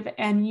conceive,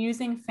 and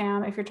using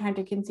FAM if you're trying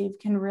to conceive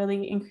can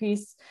really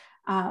increase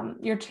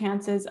your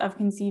chances of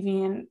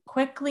conceiving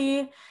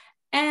quickly.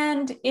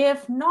 And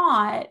if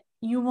not,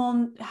 you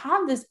will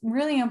have this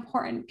really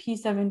important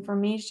piece of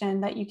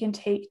information that you can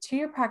take to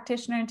your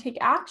practitioner and take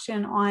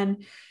action on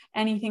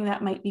anything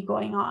that might be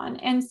going on.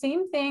 And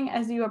same thing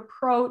as you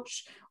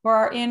approach or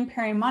are in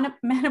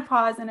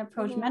perimenopause and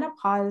approach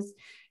menopause,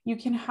 you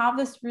can have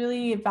this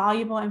really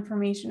valuable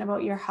information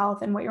about your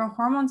health and what your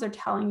hormones are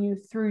telling you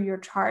through your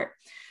chart.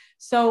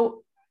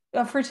 So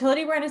a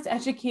fertility awareness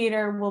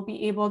educator will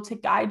be able to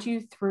guide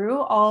you through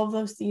all of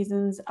those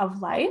seasons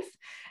of life.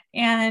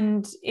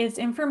 And it's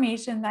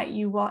information that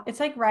you will, it's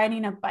like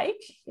riding a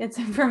bike. It's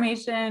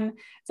information,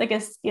 it's like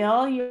a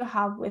skill you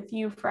have with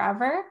you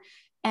forever.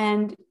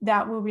 And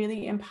that will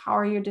really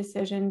empower your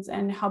decisions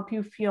and help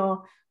you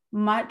feel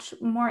much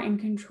more in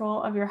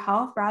control of your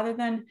health rather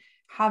than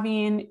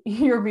having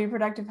your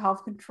reproductive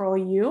health control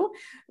you.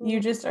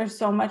 You just are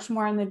so much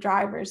more in the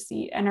driver's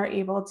seat and are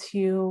able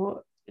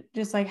to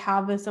just like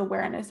have this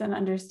awareness and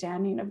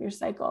understanding of your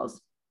cycles.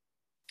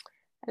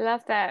 I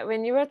love that.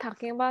 When you were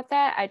talking about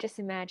that, I just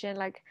imagined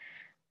like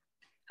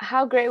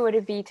how great would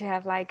it be to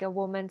have like a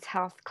women's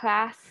health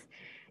class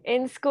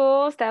in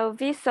schools? That would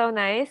be so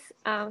nice,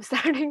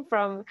 starting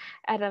from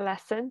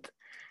adolescent.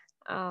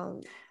 Oh,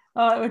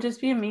 it would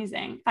just be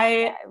amazing.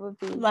 It would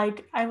be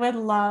like, I would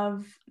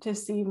love to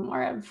see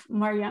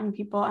more young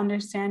people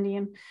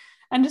understanding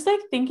and just like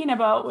thinking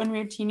about when we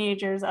were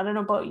teenagers. I don't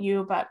know about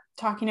you, but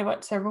talking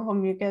about cervical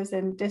mucus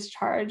and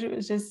discharge, it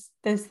was just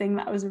this thing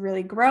that was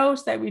really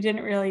gross that we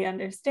didn't really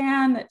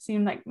understand, that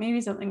seemed like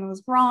maybe something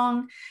was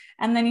wrong.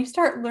 And then you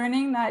start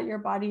learning that your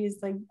body is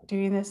like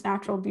doing this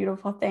natural,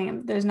 beautiful thing,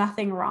 and there's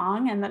nothing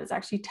wrong, and that it's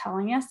actually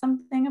telling us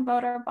something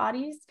about our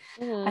bodies.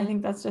 I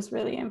think that's just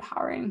really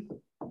empowering.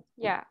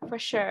 Yeah, for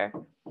sure.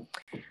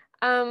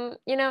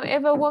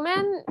 If a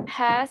woman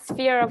has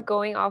fear of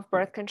going off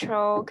birth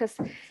control, because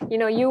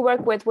you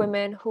work with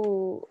women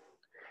who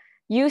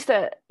use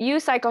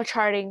cycle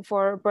charting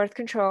for birth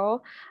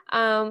control.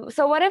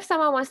 So what if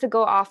someone wants to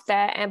go off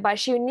that, but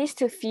she needs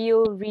to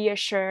feel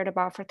reassured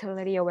about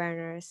fertility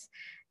awareness?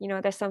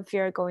 There's some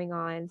fear going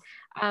on.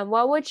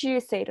 What would you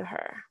say to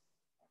her?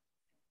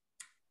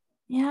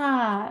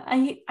 Yeah,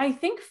 I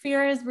think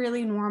fear is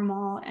really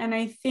normal. And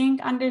I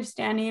think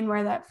understanding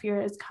where that fear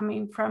is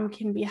coming from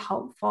can be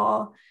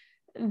helpful.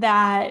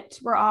 That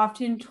we're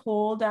often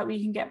told that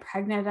we can get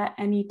pregnant at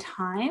any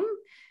time,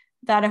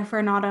 that if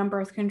we're not on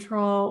birth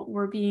control,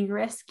 we're being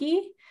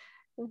risky.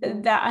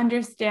 That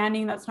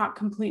understanding that's not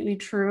completely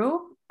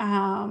true.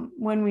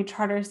 When we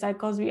chart our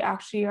cycles, we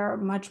actually are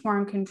much more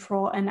in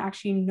control and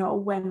actually know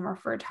when we're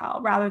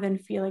fertile rather than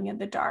feeling in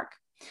the dark.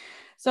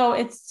 So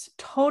it's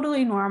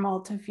totally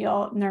normal to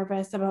feel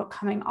nervous about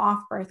coming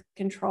off birth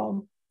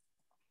control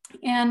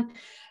and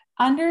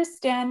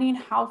understanding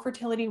how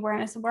fertility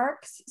awareness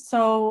works.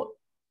 So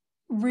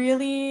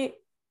really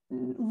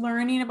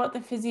learning about the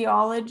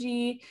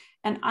physiology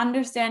and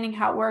understanding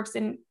how it works,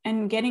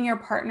 and getting your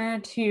partner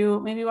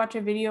to maybe watch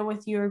a video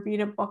with you or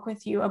read a book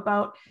with you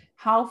about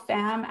how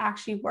FAM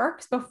actually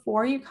works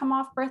before you come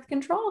off birth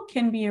control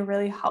can be a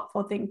really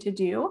helpful thing to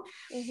do.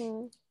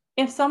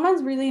 If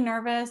someone's really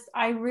nervous,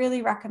 I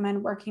really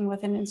recommend working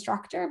with an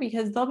instructor,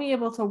 because they'll be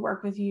able to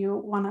work with you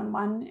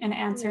one-on-one and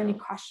answer any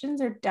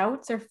questions or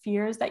doubts or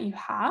fears that you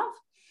have.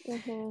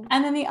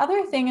 And then the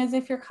other thing is,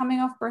 if you're coming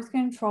off birth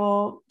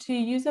control, to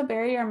use a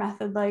barrier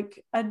method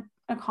like a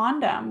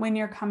condom when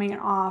you're coming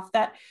off.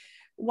 That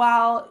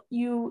while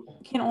you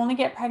can only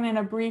get pregnant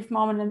a brief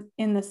moment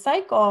in the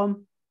cycle,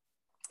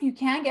 you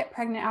can get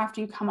pregnant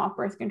after you come off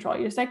birth control.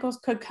 Your cycles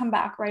could come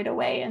back right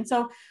away. And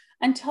so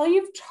until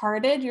you've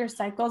charted your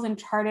cycles and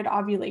charted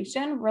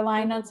ovulation,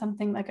 relying on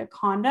something like a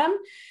condom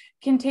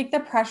can take the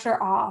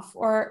pressure off,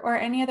 or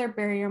any other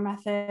barrier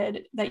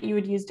method that you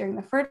would use during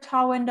the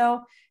fertile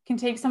window can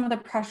take some of the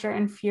pressure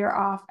and fear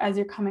off as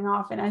you're coming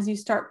off and as you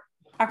start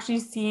actually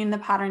seeing the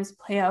patterns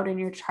play out in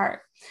your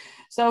chart.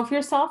 So if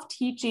you're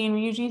self-teaching,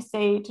 we usually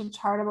say to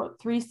chart about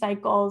 3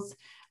 cycles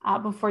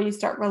before you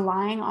start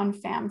relying on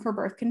FAM for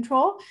birth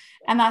control.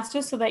 And that's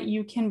just so that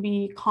you can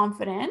be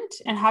confident,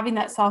 and having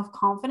that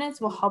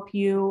self-confidence will help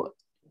you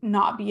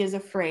not be as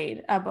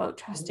afraid about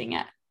trusting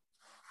it.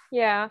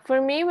 Yeah, for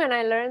me, when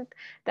I learned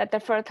that the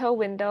fertile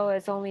window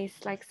is only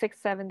like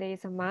 6, 7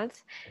 days a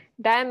month,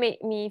 that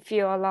made me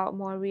feel a lot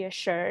more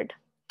reassured.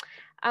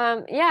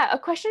 Yeah, a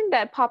question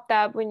that popped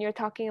up when you're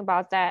talking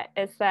about that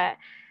is that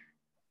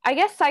I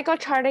guess cycle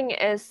charting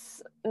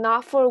is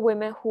not for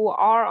women who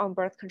are on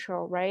birth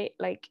control, right?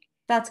 Like,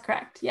 That's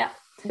correct. Yeah.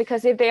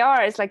 because if they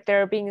are, it's like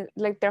they're being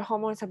like their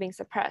hormones are being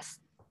suppressed.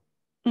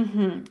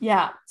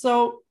 Yeah.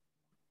 So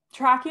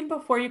tracking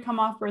before you come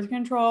off birth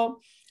control,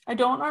 I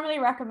don't normally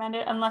recommend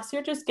it unless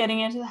you're just getting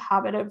into the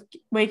habit of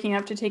waking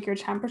up to take your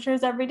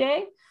temperatures every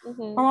day.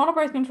 Hormonal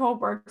birth control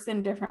works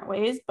in different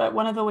ways, but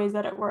one of the ways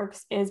that it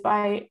works is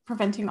by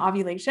preventing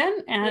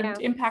ovulation and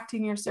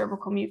impacting your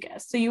cervical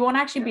mucus. So you won't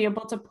actually be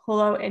able to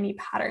pull out any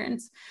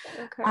patterns.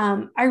 Okay.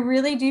 I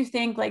really do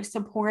think like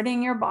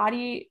supporting your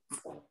body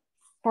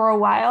for a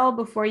while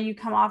before you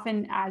come off,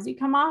 and as you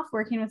come off,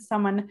 working with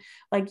someone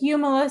like you,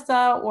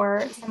 Melissa,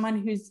 or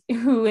someone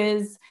who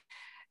is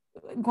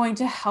going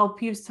to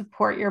help you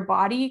support your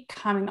body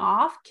coming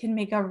off can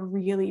make a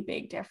really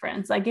big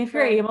difference. Like if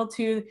you're able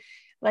to,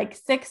 like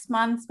 6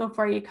 months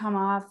before you come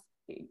off,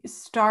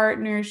 start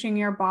nourishing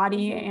your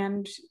body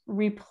and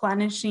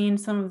replenishing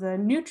some of the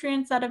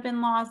nutrients that have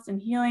been lost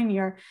and healing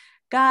your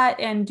gut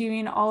and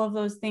doing all of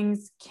those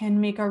things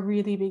can make a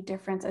really big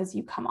difference as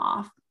you come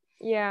off.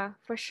 Yeah,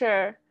 for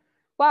sure.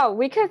 Wow,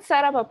 we could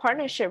set up a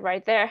partnership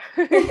right there.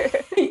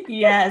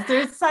 Yes,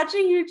 there's such a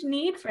huge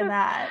need for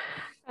that.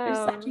 There's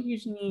such a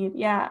huge need.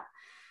 Yeah.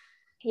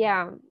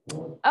 Yeah.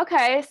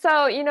 Okay.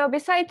 So,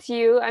 besides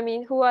you, I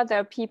mean, who are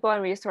the people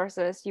and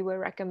resources you would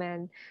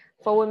recommend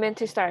for women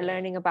to start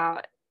learning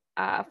about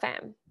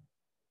FAM?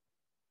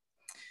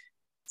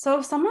 So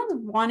if someone's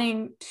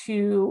wanting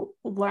to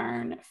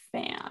learn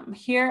FAM,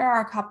 here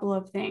are a couple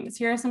of things.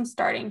 Here are some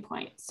starting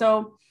points.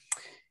 So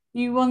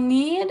you will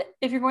need,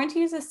 if you're going to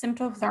use a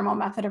symptothermal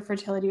method of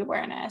fertility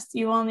awareness,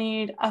 you will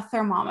need a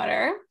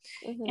thermometer.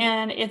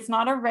 And it's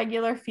not a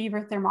regular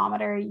fever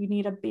thermometer. You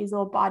need a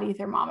basal body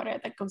thermometer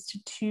that goes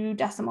to 2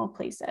 decimal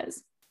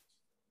places.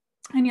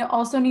 And you'll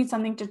also need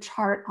something to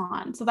chart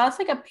on. So that's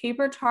like a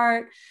paper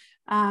chart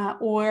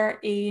or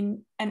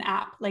an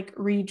app like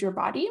Read Your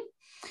Body.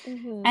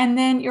 And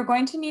then you're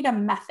going to need a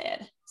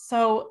method.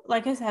 So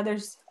like I said,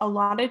 there's a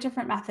lot of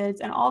different methods,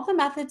 and all of the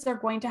methods are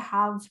going to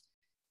have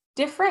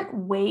different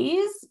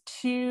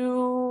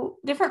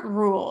different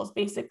rules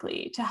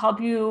basically to help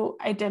you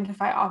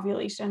identify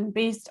ovulation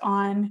based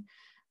on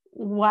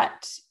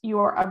what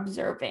you're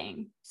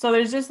observing. So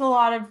there's just a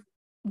lot of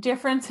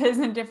differences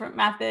in different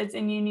methods,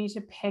 and you need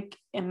to pick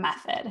a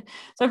method.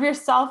 So if you're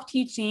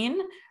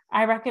self-teaching,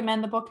 I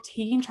recommend the book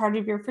Taking Charge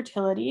of Your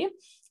Fertility.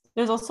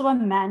 There's also a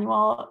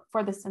manual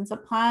for the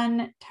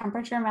Sensiplan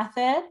temperature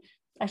method.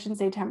 I shouldn't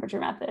say temperature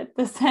method,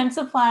 the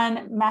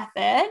Sensiplan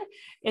method.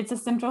 It's a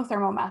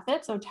symptothermal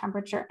method, so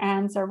temperature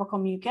and cervical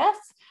mucus,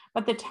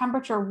 but the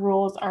temperature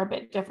rules are a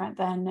bit different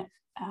than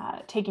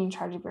taking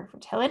charge of your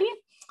fertility.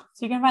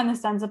 So you can find the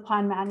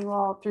Sensiplan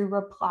manual through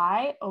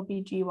Reply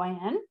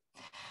OBGYN.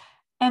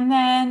 And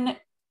then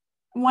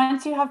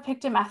once you have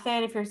picked a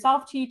method, if you're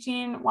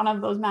self-teaching, one of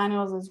those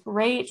manuals is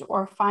great,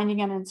 or finding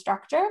an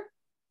instructor.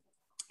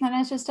 And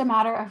it's just a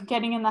matter of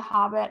getting in the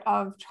habit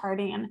of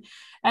charting.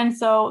 And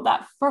so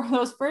that for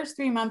those first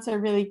 3 months are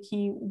really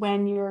key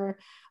when you're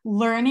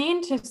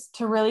learning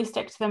to really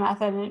stick to the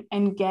method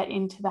and get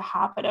into the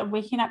habit of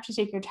waking up to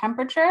take your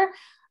temperature.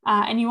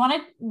 And you want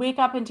to wake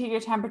up and take your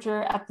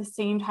temperature at the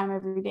same time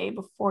every day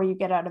before you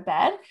get out of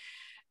bed.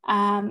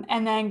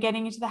 And then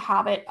getting into the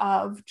habit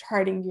of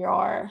charting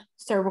your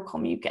cervical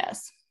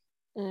mucus.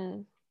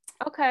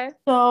 Okay.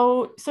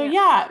 So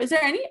yeah. Is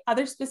there any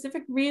other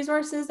specific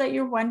resources that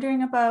you're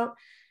wondering about?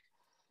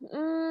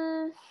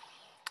 Not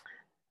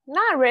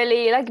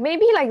really. Like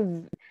maybe like,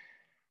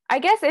 I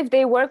guess if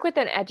they work with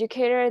an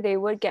educator, they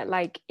would get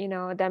like,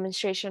 a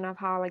demonstration of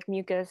how like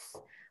mucus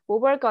will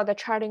work or the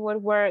charting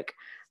would work.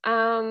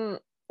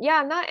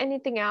 Yeah, not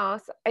anything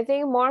else. I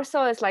think more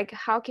so is like,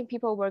 how can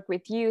people work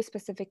with you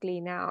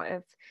specifically now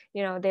if,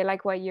 they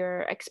like what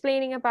you're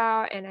explaining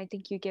about, and I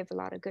think you give a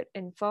lot of good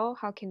info.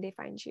 How can they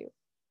find you?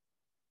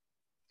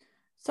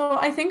 So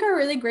I think a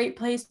really great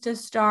place to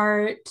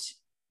start,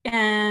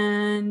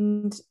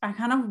 and I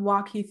kind of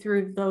walk you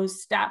through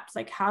those steps,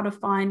 like how to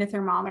find a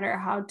thermometer,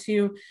 how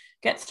to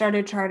get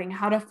started charting,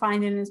 how to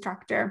find an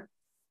instructor,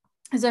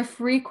 is a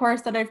free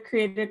course that I've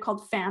created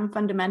called FAM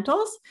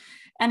Fundamentals.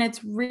 And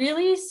it's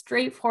really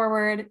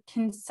straightforward,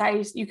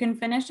 concise. You can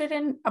finish it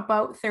in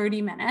about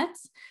 30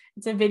 minutes.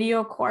 It's a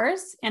video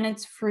course and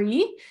it's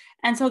free.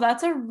 And so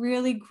that's a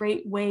really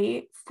great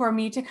way for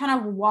me to kind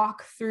of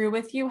walk through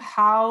with you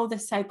how the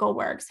cycle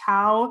works,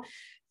 how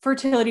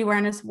fertility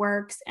awareness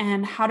works,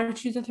 and how to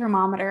choose a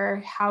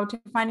thermometer, how to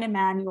find a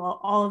manual,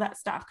 all of that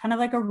stuff, kind of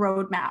like a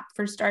roadmap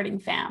for starting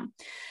FAM.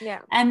 Yeah.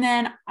 And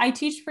then I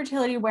teach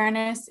fertility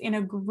awareness in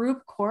a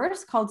group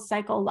course called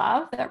Cycle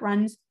Love that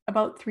runs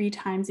about 3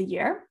 times a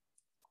year.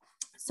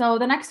 So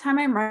the next time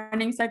I'm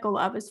running Cycle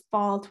Love is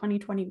fall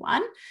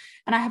 2021,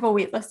 and I have a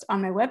wait list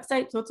on my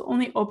website, so it's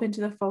only open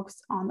to the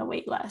folks on the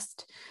wait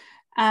list.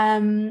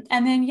 And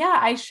then, yeah,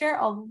 I share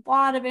a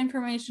lot of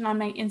information on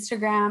my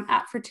Instagram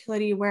at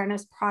Fertility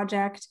Awareness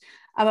Project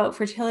about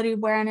fertility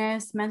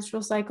awareness,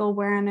 menstrual cycle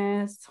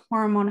awareness,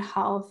 hormone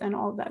health, and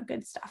all that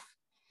good stuff.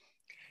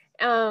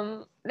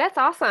 That's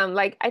awesome.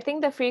 Like, I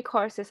think the free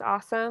course is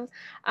awesome.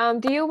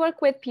 Do you work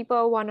with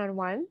people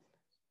one-on-one,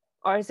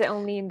 or is it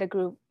only in the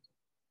group?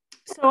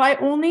 So I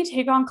only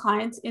take on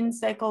clients in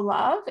Cycle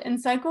Love, and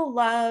Cycle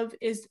Love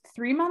is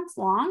 3 months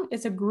long.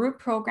 It's a group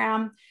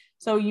program.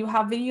 So you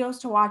have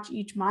videos to watch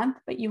each month,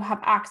 but you have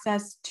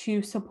access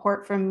to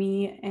support from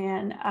me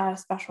in a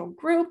special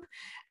group.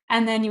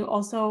 And then you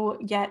also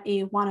get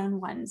a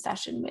one-on-one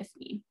session with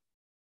me.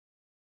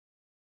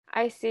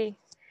 I see.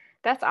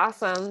 That's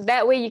awesome.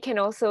 That way you can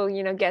also,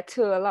 get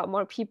to a lot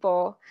more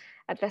people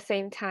at the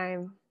same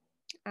time.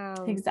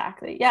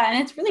 Exactly. Yeah. And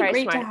it's really Very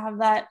great to smart. have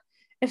that.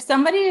 If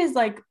somebody is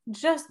like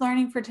just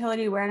learning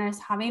fertility awareness,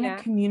 having a Yeah.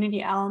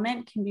 community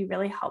element can be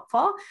really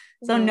helpful.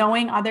 So Mhm.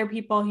 knowing other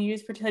people who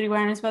use fertility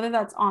awareness, whether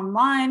that's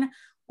online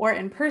or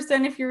in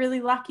person, if you're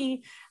really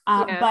lucky,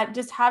 Yeah. but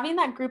just having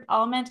that group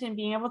element and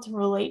being able to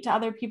relate to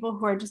other people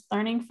who are just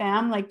learning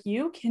fam like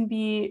you can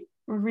be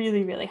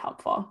really, really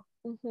helpful.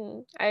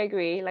 I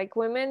agree. Like,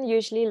 women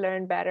usually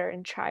learn better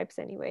in tribes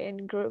anyway,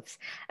 in groups.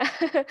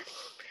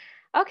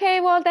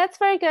 Okay, well, that's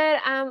very good.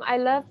 I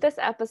love this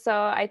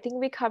episode. I think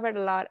we covered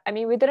a lot. I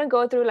mean, we didn't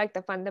go through like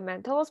the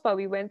fundamentals, but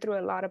we went through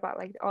a lot about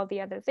like all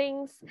the other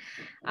things,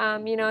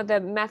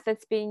 the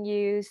methods being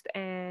used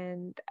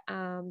and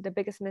the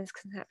biggest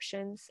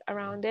misconceptions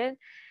around it.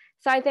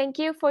 So I thank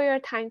you for your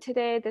time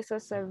today. This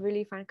was a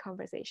really fun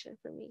conversation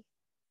for me.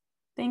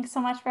 Thanks so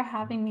much for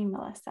having me,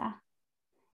 Melissa.